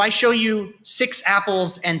 So if I show you 6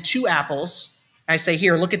 apples and 2 apples, and I say,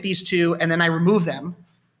 here, look at these 2, and then I remove them,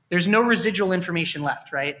 there's no residual information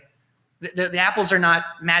left, right? The apples are not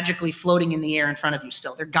magically floating in the air in front of you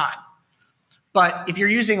still. They're gone. But if you're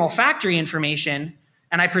using olfactory information,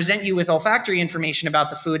 and I present you with olfactory information about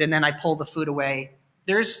the food, and then I pull the food away,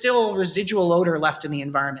 there is still residual odor left in the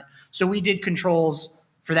environment. So we did controls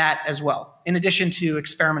for that as well, in addition to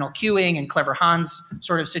experimental cueing and clever Hans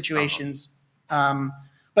sort of situations.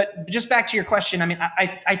 But just back to your question, I mean,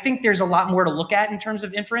 I think there's a lot more to look at in terms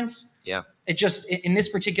of inference. Yeah. It just, in this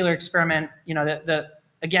particular experiment, you know,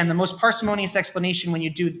 again, the most parsimonious explanation when you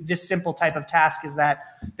do this simple type of task is that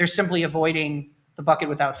they're simply avoiding the bucket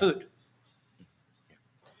without food.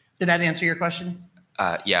 Did that answer your question?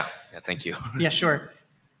 Yeah, thank you. Yeah, sure.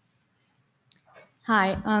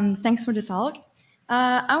 Hi, thanks for the talk.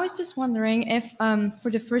 I was just wondering if for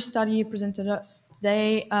the first study you presented us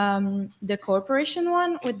today, the cooperation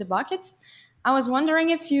one with the buckets, I was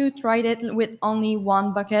wondering if you tried it with only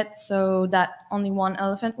one bucket so that only one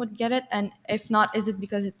elephant would get it, and if not, is it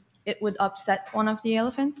because it would upset one of the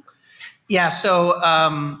elephants? Yeah,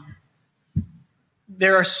 so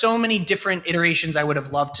there are so many different iterations I would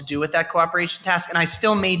have loved to do with that cooperation task, and I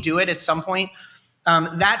still may do it at some point.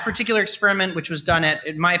 That particular experiment, which was done at,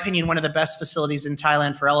 in my opinion, one of the best facilities in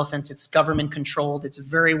Thailand for elephants, it's government controlled, it's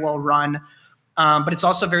very well run, but it's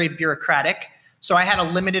also very bureaucratic. So I had a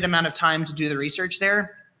limited amount of time to do the research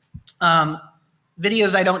there.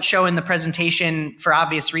 Videos I don't show in the presentation for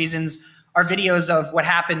obvious reasons are videos of what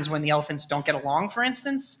happens when the elephants don't get along, for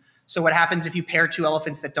instance. So what happens if you pair 2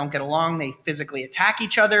 elephants that don't get along? They physically attack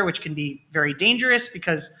each other, which can be very dangerous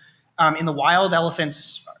because in the wild,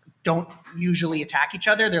 elephants don't usually attack each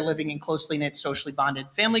other. They're living in closely knit, socially bonded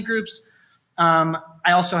family groups. I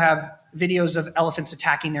also have videos of elephants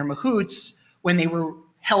attacking their mahouts when they were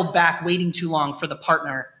held back waiting too long for the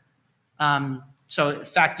partner. So in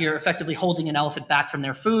fact, you're effectively holding an elephant back from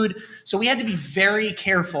their food. So we had to be very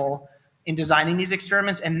careful in designing these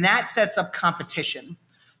experiments, and that sets up competition.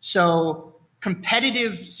 So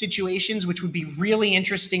competitive situations, which would be really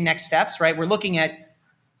interesting next steps, right? We're looking at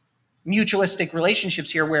mutualistic relationships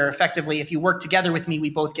here where effectively if you work together with me, we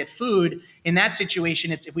both get food. In that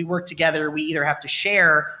situation, it's if we work together, we either have to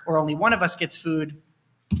share or only one of us gets food.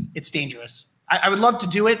 It's dangerous. I would love to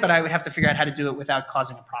do it, but I would have to figure out how to do it without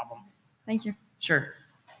causing a problem. Thank you. Sure.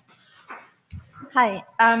 Hi.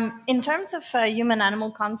 In terms of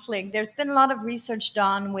human-animal conflict, there's been a lot of research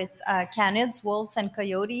done with canids, wolves, and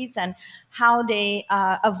coyotes, and how they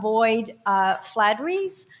avoid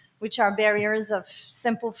flatteries, which are barriers of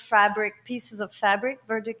simple fabric, pieces of fabric,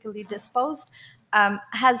 vertically disposed.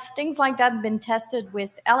 Has things like that been tested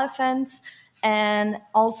with elephants? And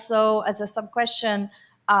also, as a sub-question,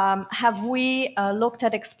 have we looked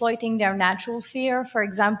at exploiting their natural fear, for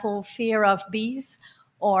example, fear of bees,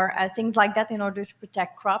 or things like that in order to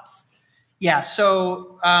protect crops? Yeah,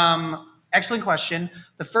 so excellent question.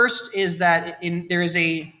 The first is that there's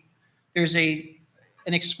an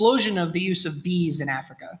explosion of the use of bees in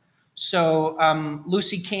Africa. So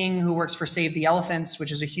Lucy King, who works for Save the Elephants,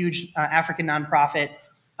 which is a huge African nonprofit,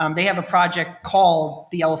 they have a project called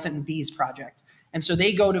the Elephant and Bees Project. And so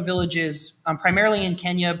they go to villages, primarily in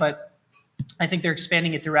Kenya, but I think they're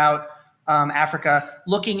expanding it throughout Africa,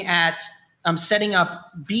 looking at setting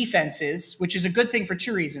up bee fences, which is a good thing for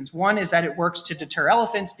 2 reasons. One is that it works to deter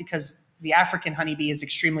elephants because the African honeybee is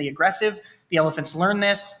extremely aggressive. The elephants learn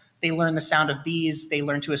this. They learn the sound of bees. They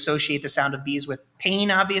learn to associate the sound of bees with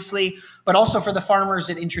pain, obviously. But also for the farmers,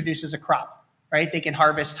 it introduces a crop, right? They can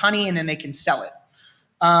harvest honey and then they can sell it.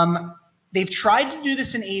 They've tried to do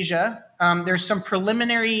this in Asia. There's some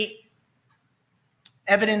preliminary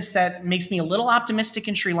evidence that makes me a little optimistic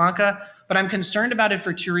in Sri Lanka, but I'm concerned about it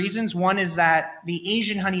for 2 reasons. One is that the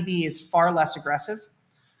Asian honeybee is far less aggressive.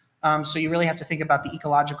 So you really have to think about the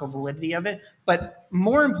ecological validity of it. But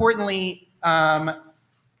more importantly, my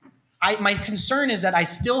concern is that I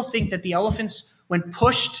still think that the elephants, when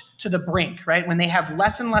pushed to the brink, right, when they have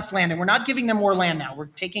less and less land, and we're not giving them more land now, we're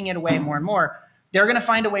taking it away more and more, they're going to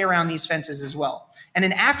find a way around these fences as well. And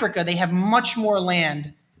in Africa, they have much more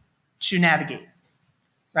land to navigate,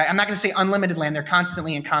 right? I'm not going to say unlimited land. They're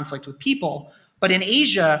constantly in conflict with people. But in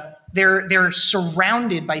Asia, they're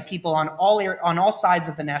surrounded by people on all sides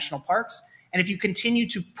of the national parks. And if you continue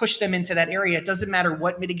to push them into that area, it doesn't matter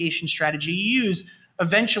what mitigation strategy you use.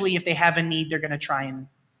 Eventually, if they have a need, they're going to try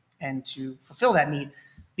and to fulfill that need.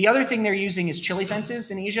 The other thing they're using is chili fences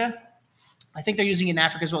in Asia. I think they're using it in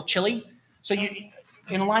Africa as well, chili. So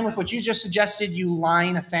in line with what you just suggested, you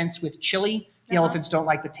line a fence with chili. The elephants don't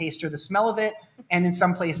like the taste or the smell of it. And in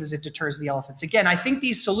some places, it deters the elephants. Again, I think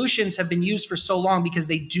these solutions have been used for so long because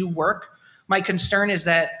they do work. My concern is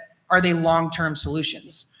that, are they long-term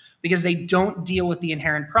solutions? Because they don't deal with the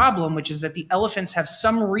inherent problem, which is that the elephants have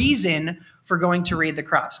some reason for going to raid the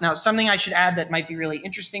crops. Now, something I should add that might be really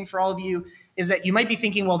interesting for all of you is that you might be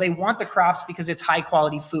thinking, well, they want the crops because it's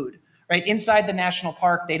high-quality food, right? Inside the national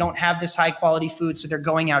park, they don't have this high-quality food, so they're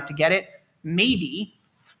going out to get it. Maybe.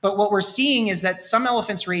 But what we're seeing is that some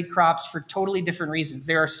elephants raid crops for totally different reasons.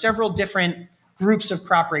 There are several different groups of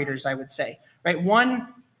crop raiders, I would say, right? One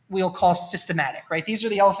we'll call systematic, right? These are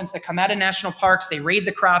the elephants that come out of national parks, they raid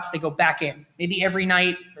the crops, they go back in, maybe every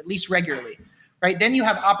night, or at least regularly, right? Then you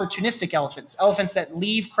have opportunistic elephants, elephants that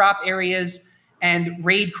leave crop areas and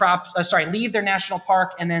raid crops, leave their national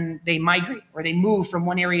park and then they migrate or they move from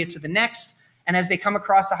one area to the next. And as they come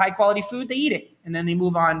across a high quality food, they eat it and then they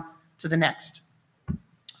move on to the next.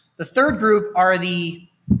 The third group are the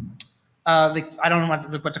I don't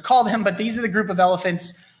know what to call them, but these are the group of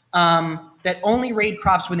elephants that only raid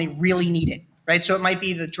crops when they really need it, right? So it might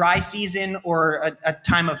be the dry season or a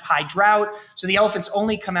time of high drought. So the elephants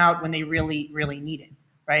only come out when they really, really need it,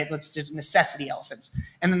 right? There's necessity elephants.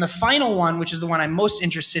 And then the final one, which is the one I'm most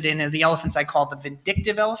interested in, are the elephants I call the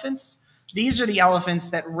vindictive elephants. These are the elephants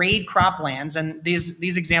that raid croplands, and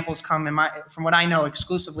these examples come from what I know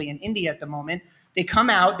exclusively in India at the moment. They come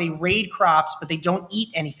out, they raid crops, but they don't eat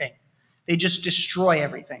anything. They just destroy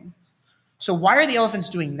everything. So why are the elephants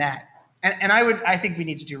doing that? And I think we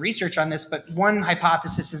need to do research on this, but one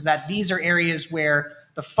hypothesis is that these are areas where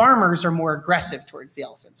the farmers are more aggressive towards the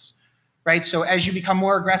elephants, right? So as you become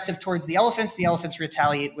more aggressive towards the elephants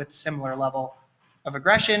retaliate with a similar level of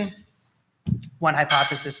aggression. One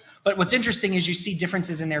hypothesis. But what's interesting is you see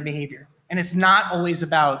differences in their behavior, and it's not always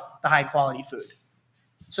about the high quality food.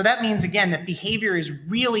 So that means, again, that behavior is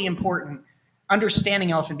really important.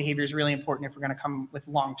 Understanding elephant behavior is really important if we're going to come with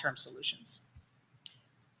long-term solutions.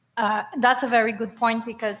 That's a very good point,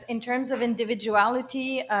 because in terms of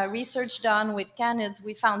individuality, research done with canids,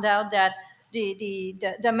 we found out that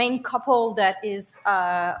the main couple that is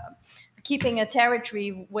keeping a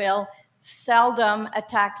territory will seldom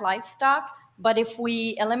attack livestock. But if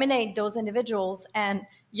we eliminate those individuals and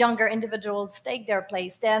younger individuals take their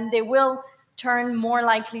place, then they will turn more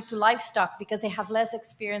likely to livestock because they have less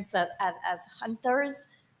experience as hunters.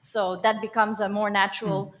 So that becomes a more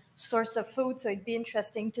natural source of food. So it'd be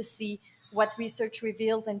interesting to see what research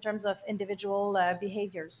reveals in terms of individual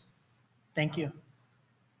behaviors. Thank you.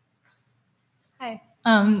 Hi.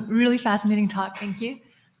 Really fascinating talk. Thank you.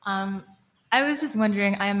 I was just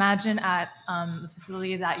wondering, I imagine at the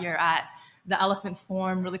facility that you're at, the elephants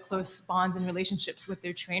form really close bonds and relationships with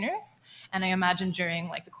their trainers. And I imagine during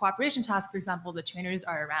like the cooperation task, for example, the trainers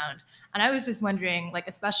are around. And I was just wondering, like,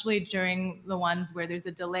 especially during the ones where there's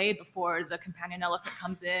a delay before the companion elephant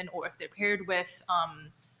comes in, or if they're paired with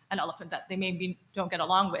an elephant that they maybe don't get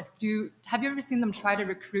along with, have you ever seen them try to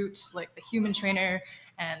recruit like the human trainer?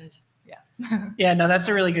 And yeah. Yeah, no, that's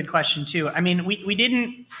a really good question too. I mean, we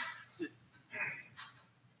didn't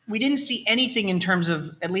see anything in terms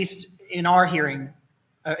of, at least in our hearing,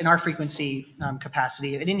 in our frequency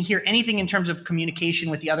capacity. I didn't hear anything in terms of communication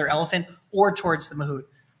with the other elephant or towards the mahout.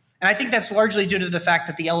 And I think that's largely due to the fact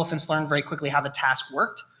that the elephants learned very quickly how the task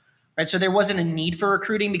worked, right? So there wasn't a need for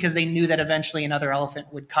recruiting because they knew that eventually another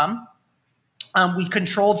elephant would come. We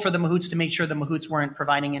controlled for the mahouts to make sure the mahouts weren't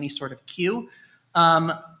providing any sort of cue.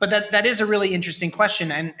 But that is a really interesting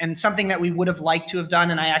question and something that we would have liked to have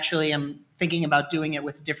done. And I actually am thinking about doing it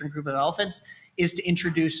with a different group of elephants, is to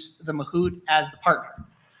introduce the mahout as the partner,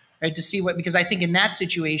 right? To see because I think in that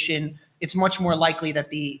situation, it's much more likely that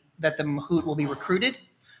the mahout will be recruited.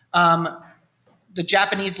 The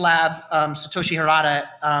Japanese lab, Satoshi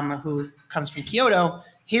Harada, who comes from Kyoto,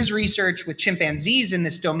 his research with chimpanzees in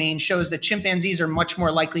this domain shows that chimpanzees are much more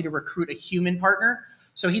likely to recruit a human partner.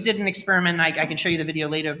 So he did an experiment, and I can show you the video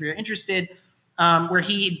later if you're interested, where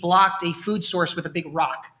he blocked a food source with a big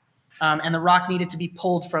rock. And the rock needed to be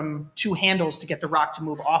pulled from two handles to get the rock to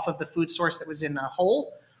move off of the food source that was in a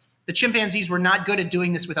hole. The chimpanzees were not good at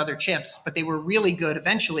doing this with other chimps, but they were really good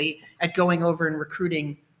eventually at going over and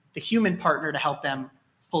recruiting the human partner to help them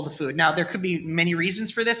pull the food. Now, there could be many reasons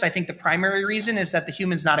for this. I think the primary reason is that the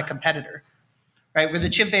human's not a competitor, right? With the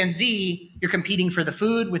chimpanzee, you're competing for the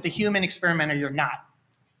food. With the human experimenter, you're not.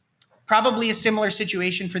 Probably a similar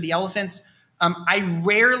situation for the elephants. I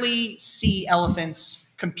rarely see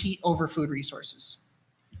elephants compete over food resources.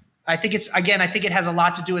 I think it has a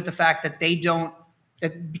lot to do with the fact that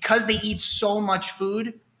that because they eat so much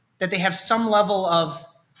food, that they have some level of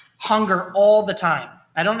hunger all the time.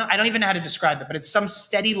 I don't even know how to describe it, but it's some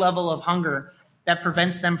steady level of hunger that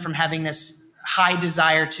prevents them from having this high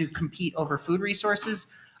desire to compete over food resources.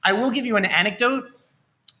 I will give you an anecdote.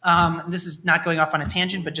 This is not going off on a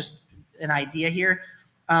tangent, but just an idea here.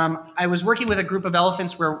 I was working with a group of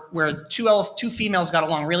elephants where two females got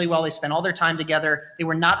along really well. They spent all their time together. They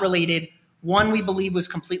were not related. One, we believe, was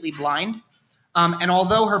completely blind. And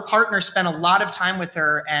although her partner spent a lot of time with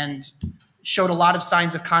her and showed a lot of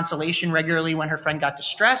signs of consolation regularly when her friend got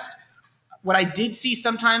distressed, what I did see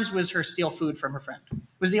sometimes was her steal food from her friend. It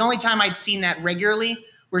was the only time I'd seen that regularly,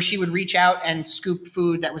 where she would reach out and scoop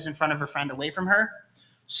food that was in front of her friend away from her.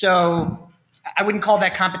 So I wouldn't call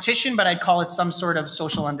that competition, but I'd call it some sort of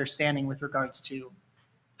social understanding with regards to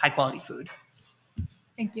high quality food.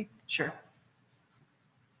 Thank you. Sure.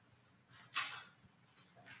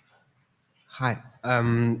 Hi,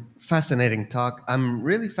 fascinating talk. I'm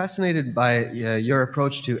really fascinated by your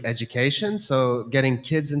approach to education. So getting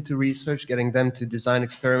kids into research, getting them to design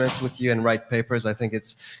experiments with you and write papers, I think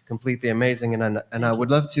it's completely amazing. And I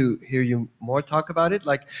would love to hear you more talk about it.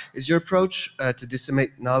 Like, is your approach to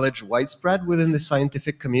disseminate knowledge widespread within the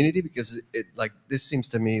scientific community? Because this seems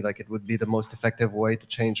to me like it would be the most effective way to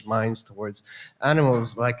change minds towards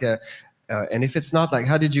animals. And if it's not, like,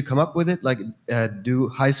 how did you come up with it? Like, do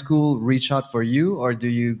high school reach out for you, or do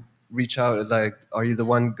you reach out, like, are you the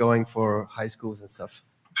one going for high schools and stuff?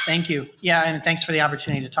 Thank you. Yeah, and thanks for the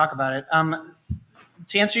opportunity to talk about it.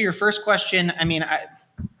 To answer your first question, I mean,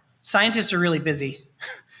 scientists are really busy.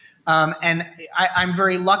 And I'm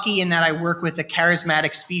very lucky in that I work with a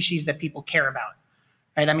charismatic species that people care about,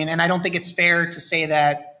 right? I mean, and I don't think it's fair to say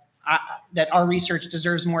that that our research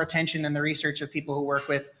deserves more attention than the research of people who work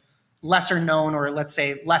with lesser known, or let's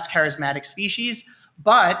say less charismatic species.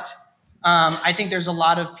 But I think there's a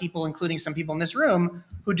lot of people, including some people in this room,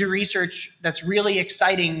 who do research that's really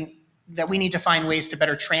exciting that we need to find ways to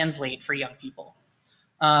better translate for young people.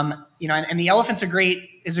 And the elephant's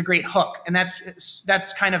is a great hook. And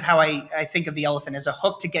that's kind of how I think of the elephant, as a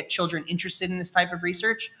hook to get children interested in this type of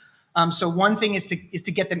research. So one thing is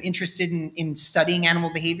to get them interested in studying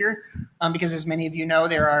animal behavior, because as many of you know,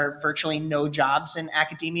 there are virtually no jobs in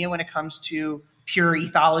academia when it comes to pure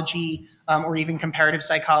ethology or even comparative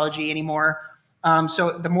psychology anymore.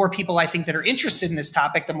 So the more people I think that are interested in this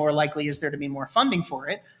topic, the more likely is there to be more funding for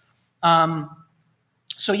it.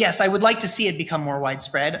 So yes, I would like to see it become more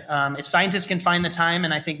widespread. If scientists can find the time,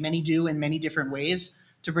 and I think many do in many different ways,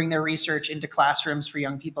 to bring their research into classrooms for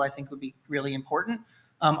young people, I think would be really important.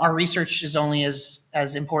 Our research is only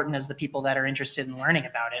as important as the people that are interested in learning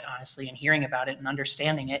about it, honestly, and hearing about it and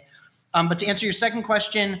understanding it. But to answer your second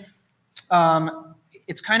question,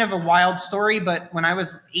 it's kind of a wild story, but when I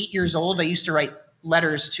was 8 years old, I used to write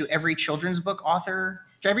letters to every children's book author.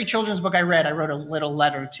 To every children's book I read, I wrote a little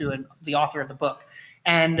letter to the author of the book.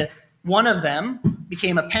 And one of them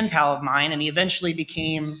became a pen pal of mine, and he eventually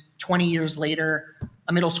became, 20 years later,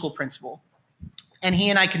 a middle school principal. And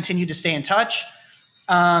he and I continued to stay in touch.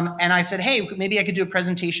 And I said, hey, maybe I could do a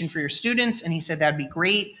presentation for your students. And he said, that'd be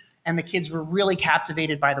great. And the kids were really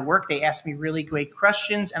captivated by the work. They asked me really great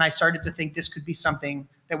questions. And I started to think this could be something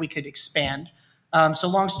that we could expand. So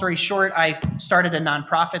long story short, I started a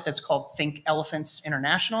nonprofit that's called Think Elephants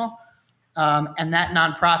International. And that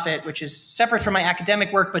nonprofit, which is separate from my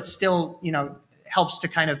academic work, but still, helps to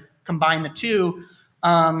kind of combine the two,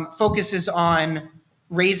 focuses on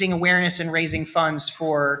raising awareness and raising funds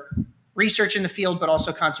for research in the field, but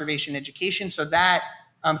also conservation education. So that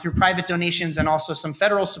through private donations and also some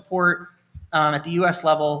federal support at the US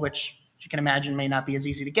level, which you can imagine may not be as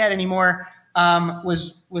easy to get anymore,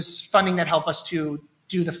 was funding that helped us to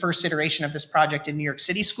do the first iteration of this project in New York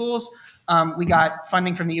City schools. We got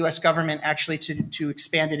funding from the US government actually to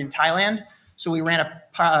expand it in Thailand. So we ran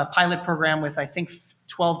a pilot program with, I think,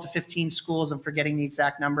 12 to 15 schools, I'm forgetting the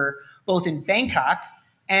exact number, both in Bangkok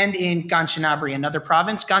and in Kanchanaburi, another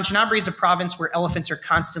province. Kanchanaburi is a province where elephants are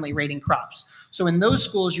constantly raiding crops. So in those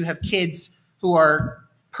schools, you have kids who are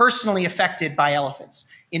personally affected by elephants.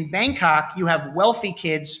 In Bangkok, you have wealthy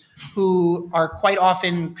kids who are quite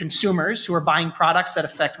often consumers who are buying products that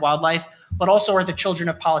affect wildlife, but also are the children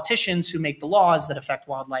of politicians who make the laws that affect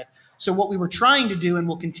wildlife. So what we were trying to do, and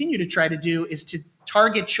will continue to try to do, is to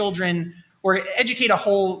target children or educate a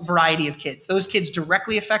whole variety of kids, those kids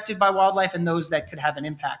directly affected by wildlife and those that could have an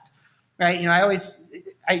impact, right?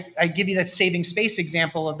 I give you that saving space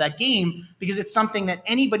example of that game because it's something that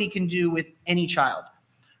anybody can do with any child,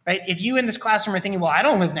 right? If you in this classroom are thinking, well, I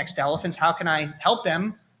don't live next to elephants, how can I help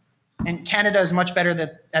them? And Canada is much better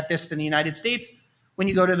at this than the United States. When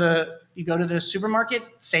you go to the supermarket,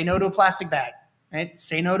 say no to a plastic bag, right?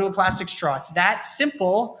 Say no to a plastic straw. It's that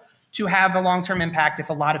simple to have a long-term impact if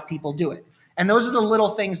a lot of people do it. And those are the little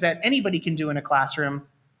things that anybody can do in a classroom,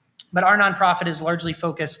 but our nonprofit is largely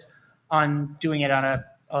focused on doing it on a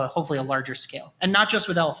hopefully a larger scale, and not just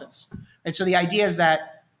with elephants. And so the idea is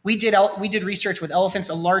that we did research with elephants.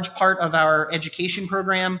 A large part of our education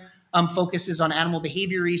program focuses on animal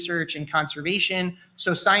behavior research and conservation.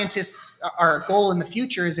 So scientists, our goal in the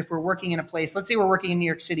future is if we're working in a place, let's say we're working in New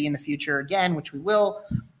York City in the future again, which we will,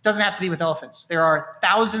 doesn't have to be with elephants. There are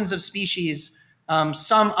thousands of species,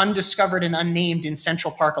 some undiscovered and unnamed in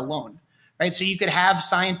Central Park alone, right? So you could have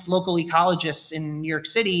local ecologists in New York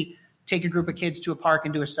City take a group of kids to a park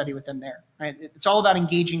and do a study with them there, right? It's all about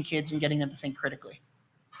engaging kids and getting them to think critically.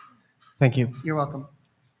 Thank you. You're welcome.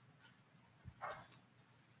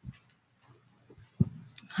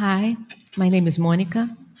 Hi, my name is Monica,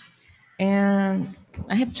 and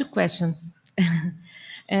I have two questions.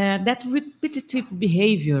 That repetitive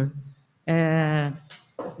behavior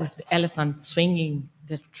with the elephant swinging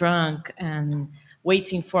the trunk and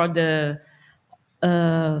waiting for the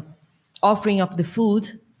offering of the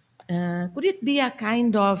food, could it be a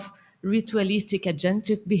kind of ritualistic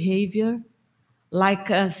adjunctive behavior, like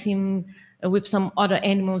seen with some other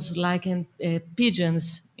animals, like in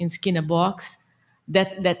pigeons in Skinner box?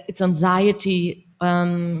 That it's anxiety,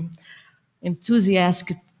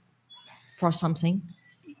 enthusiastic for something?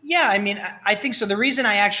 Yeah, I mean, I think so. The reason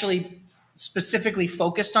I actually specifically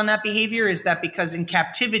focused on that behavior is that because in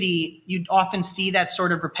captivity, you'd often see that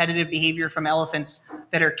sort of repetitive behavior from elephants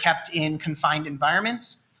that are kept in confined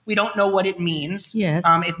environments. We don't know what it means. Yes.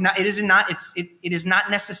 It is not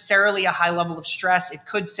necessarily a high level of stress. It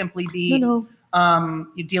could simply be you're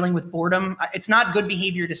dealing with boredom. It's not good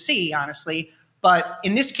behavior to see, honestly. But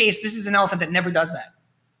in this case, this is an elephant that never does that.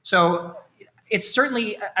 So it's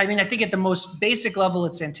certainly, I mean, I think at the most basic level,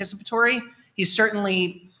 it's anticipatory. He's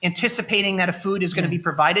certainly anticipating that a food is going to be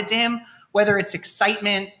provided to him, whether it's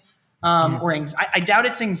excitement or anxiety. I doubt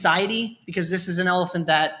it's anxiety, because this is an elephant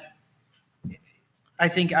that I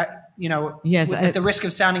think, at the risk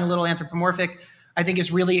of sounding a little anthropomorphic, I think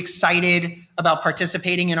is really excited about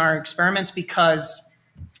participating in our experiments because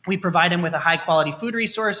we provide him with a high quality food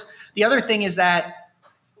resource. The other thing is that,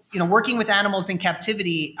 working with animals in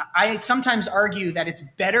captivity, I sometimes argue that it's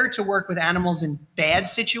better to work with animals in bad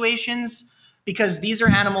situations, because these are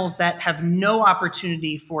animals that have no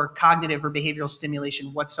opportunity for cognitive or behavioral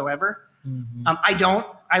stimulation whatsoever. Mm-hmm.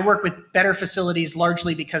 I work with better facilities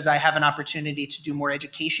largely because I have an opportunity to do more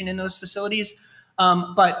education in those facilities.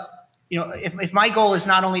 But if my goal is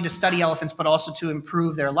not only to study elephants, but also to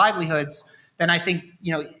improve their livelihoods, then I think,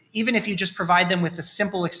 even if you just provide them with a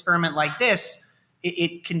simple experiment like this,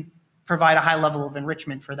 it can provide a high level of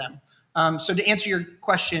enrichment for them. So to answer your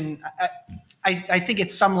question, I think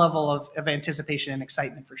it's some level of anticipation and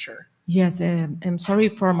excitement for sure. Yes, I'm sorry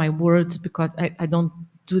for my words, because I don't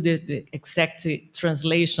do the exact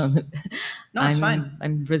translation. No, it's fine.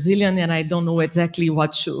 I'm Brazilian and I don't know exactly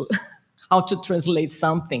how to translate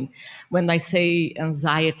something. When I say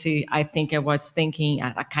anxiety, I think I was thinking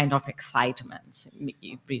a kind of excitement,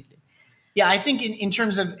 really. Yeah, I think in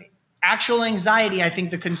terms of actual anxiety, I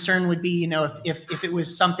think the concern would be, if it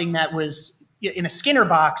was something that was in a Skinner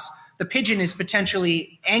box, the pigeon is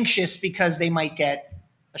potentially anxious because they might get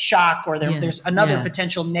a shock, or there's another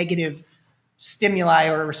potential negative stimuli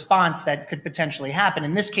or a response that could potentially happen.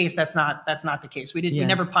 In this case, that's not the case. We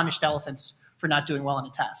never punished elephants for not doing well in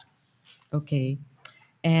a task. Okay,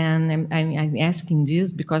 and I'm asking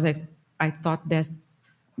this because I thought that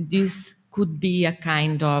this could be a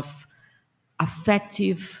kind of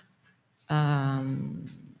affective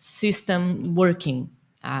system working,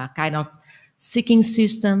 a kind of seeking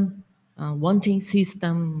system, wanting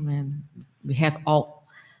system, and we have all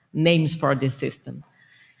names for this system.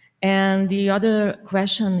 And the other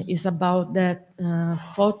question is about that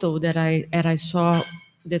photo that I saw,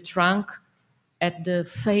 the trunk at the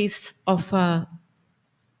face of a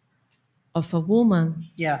woman.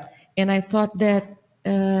 Yeah. And I thought that,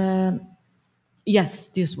 yes,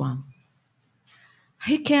 this one.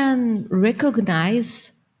 He can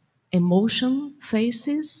recognize emotion,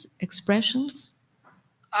 faces, expressions.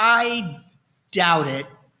 I doubt it.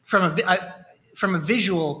 From from a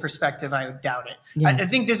visual perspective, I would doubt it. Yeah. I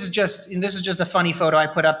think this is just a funny photo I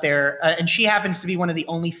put up there, and she happens to be one of the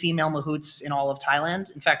only female mahouts in all of Thailand.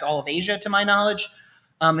 In fact, all of Asia, to my knowledge.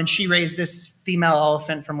 And she raised this female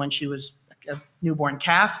elephant from when she was a newborn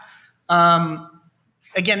calf.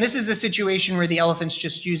 Again, this is a situation where the elephant's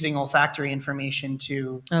just using olfactory information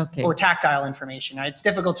or tactile information. It's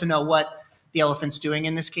difficult to know what the elephant's doing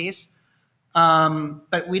in this case,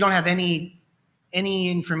 but we don't have any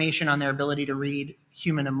information on their ability to read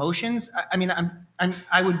human emotions. I mean,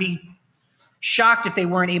 I would be shocked if they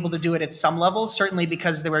weren't able to do it at some level. Certainly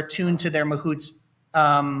because they were attuned to their mahout's.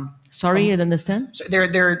 Sorry, I don't understand. So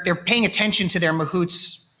they're paying attention to their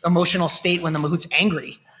mahout's emotional state when the mahout's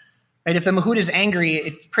angry. Right? If the mahout is angry,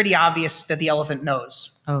 it's pretty obvious that the elephant knows.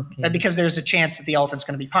 Okay. Right? Because there's a chance that the elephant's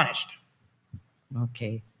going to be punished.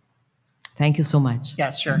 Okay. Thank you so much. Yeah,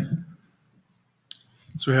 sure.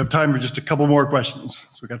 So we have time for just a couple more questions.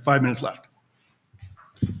 So we've got 5 minutes left.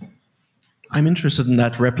 I'm interested in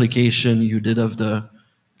that replication you did of the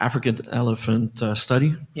African elephant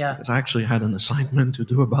study. Yeah. Because I actually had an assignment to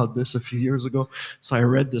do about this a few years ago. So I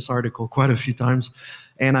read this article quite a few times.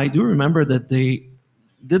 And I do remember that they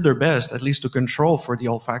did their best, at least to control for the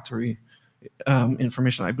olfactory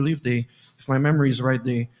information. I believe if my memory is right,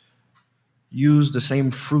 they used the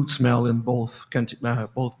same fruit smell in both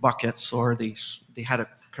buckets, or they had a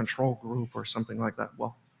control group or something like that.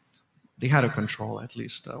 Well, they had a control at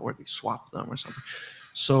least, or they swapped them or something.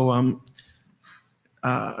 So, and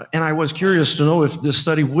I was curious to know if this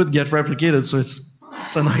study would get replicated. So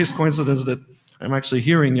it's a nice coincidence that I'm actually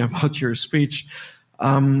hearing about your speech.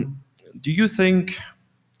 Do you think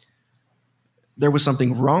there was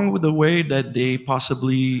something wrong with the way that they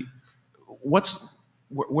possibly,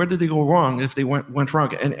 where did they go wrong if they went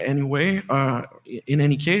wrong in any way, in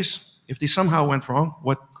any case, if they somehow went wrong,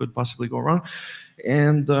 what could possibly go wrong?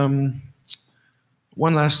 And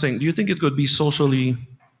one last thing, do you think it could be socially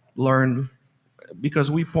learned? Because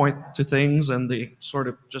we point to things and they sort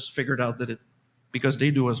of just figured out that because they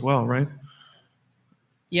do as well, right?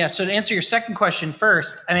 Yeah, so to answer your second question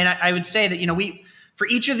first, I mean, I would say that, for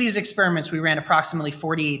each of these experiments, we ran approximately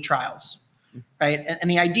 48 trials, right? And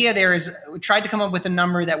the idea there is we tried to come up with a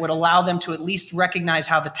number that would allow them to at least recognize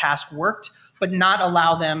how the task worked, but not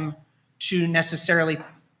allow them to necessarily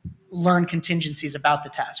learn contingencies about the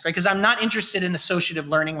task, right? Because I'm not interested in associative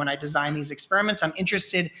learning when I design these experiments. I'm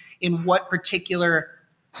interested in what particular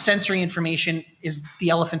sensory information is the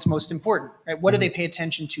elephant's most important, right? What do they pay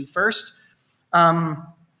attention to first?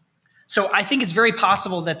 So I think it's very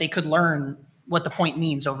possible that they could learn what the point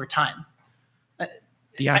means over time.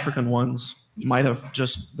 The African ones might have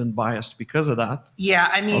just been biased because of that. Yeah,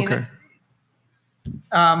 I mean, Okay.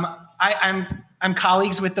 I'm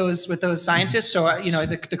colleagues with those scientists, so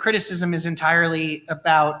the criticism is entirely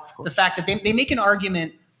about the fact that they make an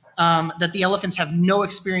argument that the elephants have no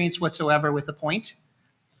experience whatsoever with the point,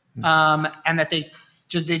 and that they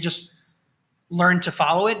just learn to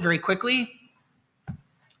follow it very quickly.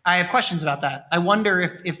 I have questions about that. I wonder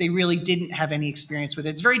if they really didn't have any experience with it.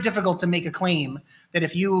 It's very difficult to make a claim that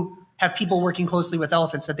if you have people working closely with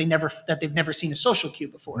elephants that they've never seen a social cue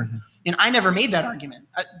before. And I never made that argument.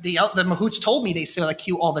 The mahouts told me they saw a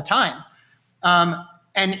cue all the time.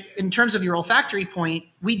 And in terms of your olfactory point,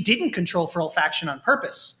 we didn't control for olfaction on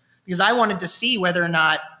purpose because I wanted to see whether or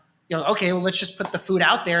not, okay, well, let's just put the food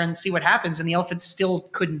out there and see what happens. And the elephants still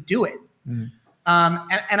couldn't do it. And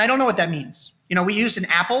I don't know what that means. We used an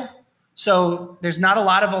apple, so there's not a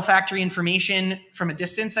lot of olfactory information from a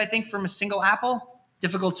distance, I think, from a single apple.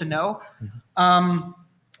 Difficult to know. And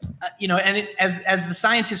as the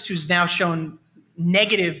scientist who's now shown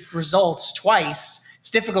negative results twice, it's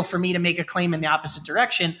difficult for me to make a claim in the opposite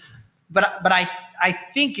direction. But I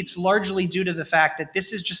think it's largely due to the fact that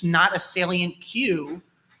this is just not a salient cue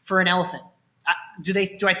for an elephant. Do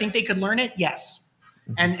I think they could learn it? Yes.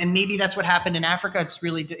 And maybe that's what happened in Africa.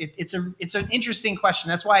 It's an interesting question.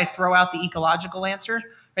 That's why I throw out the ecological answer,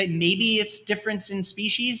 right? Maybe it's difference in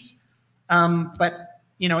species, but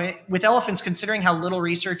with elephants, considering how little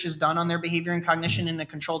research is done on their behavior and cognition in a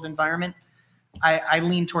controlled environment, I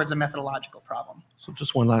lean towards a methodological problem. So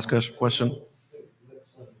just one last question.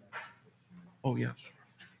 Oh, yeah.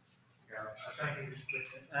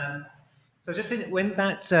 So just when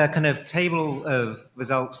that kind of table of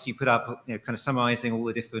results you put up, kind of summarizing all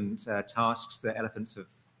the different tasks that elephants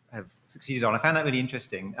have succeeded on, I found that really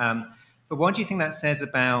interesting. But what do you think that says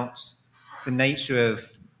about the nature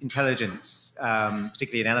of intelligence,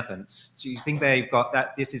 particularly in elephants? Do you think they've got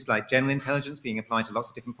that this is like general intelligence being applied to lots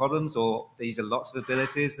of different problems, or these are lots of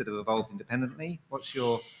abilities that have evolved independently? What's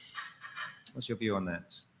your view on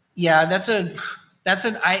that? Yeah, that's a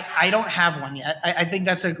I don't have one yet. I think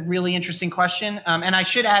that's a really interesting question. And I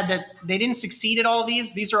should add that they didn't succeed at all of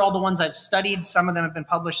these. These are all the ones I've studied. Some of them have been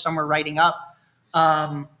published, some we're writing up.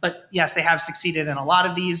 But yes, they have succeeded in a lot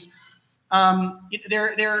of these.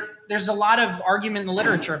 There's a lot of argument in the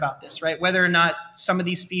literature about this, right? Whether or not some of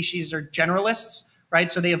these species are generalists,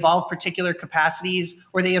 right? So they evolved particular capacities,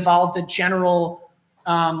 or they evolved a general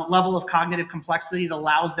level of cognitive complexity that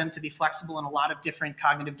allows them to be flexible in a lot of different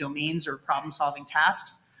cognitive domains or problem-solving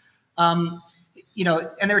tasks. And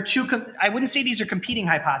there are two. I wouldn't say these are competing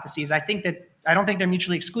hypotheses. I don't think they're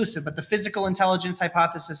mutually exclusive. But the physical intelligence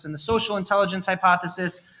hypothesis and the social intelligence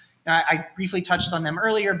hypothesis, I briefly touched on them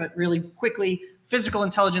earlier, but really quickly, physical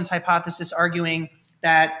intelligence hypothesis arguing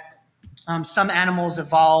that some animals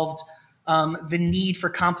evolved the need for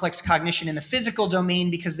complex cognition in the physical domain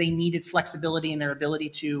because they needed flexibility in their ability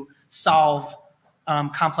to solve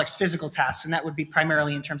complex physical tasks. And that would be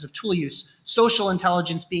primarily in terms of tool use. Social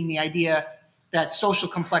intelligence being the idea that social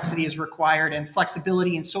complexity is required and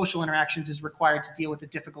flexibility in social interactions is required to deal with a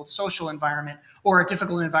difficult social environment or a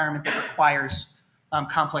difficult environment that requires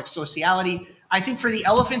complex sociality. I think for the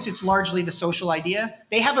elephants, it's largely the social idea.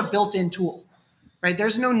 They have a built-in tool. Right?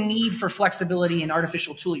 There's no need for flexibility in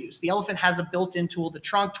artificial tool use. The elephant has a built-in tool, the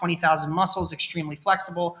trunk, 20,000 muscles, extremely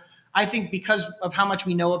flexible. I think because of how much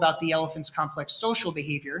we know about the elephant's complex social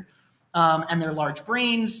behavior and their large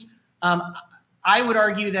brains, I would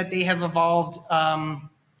argue that they have evolved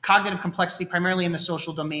cognitive complexity primarily in the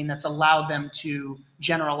social domain that's allowed them to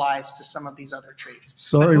generalize to some of these other traits.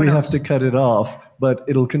 Sorry, we have to cut it off, but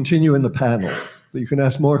it'll continue in the panel. You can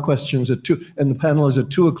ask more questions at 2, and the panel is at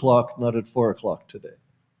 2 o'clock, not at 4 o'clock today.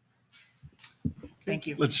 Thank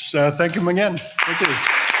you. Let's thank him again. Thank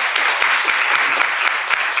you.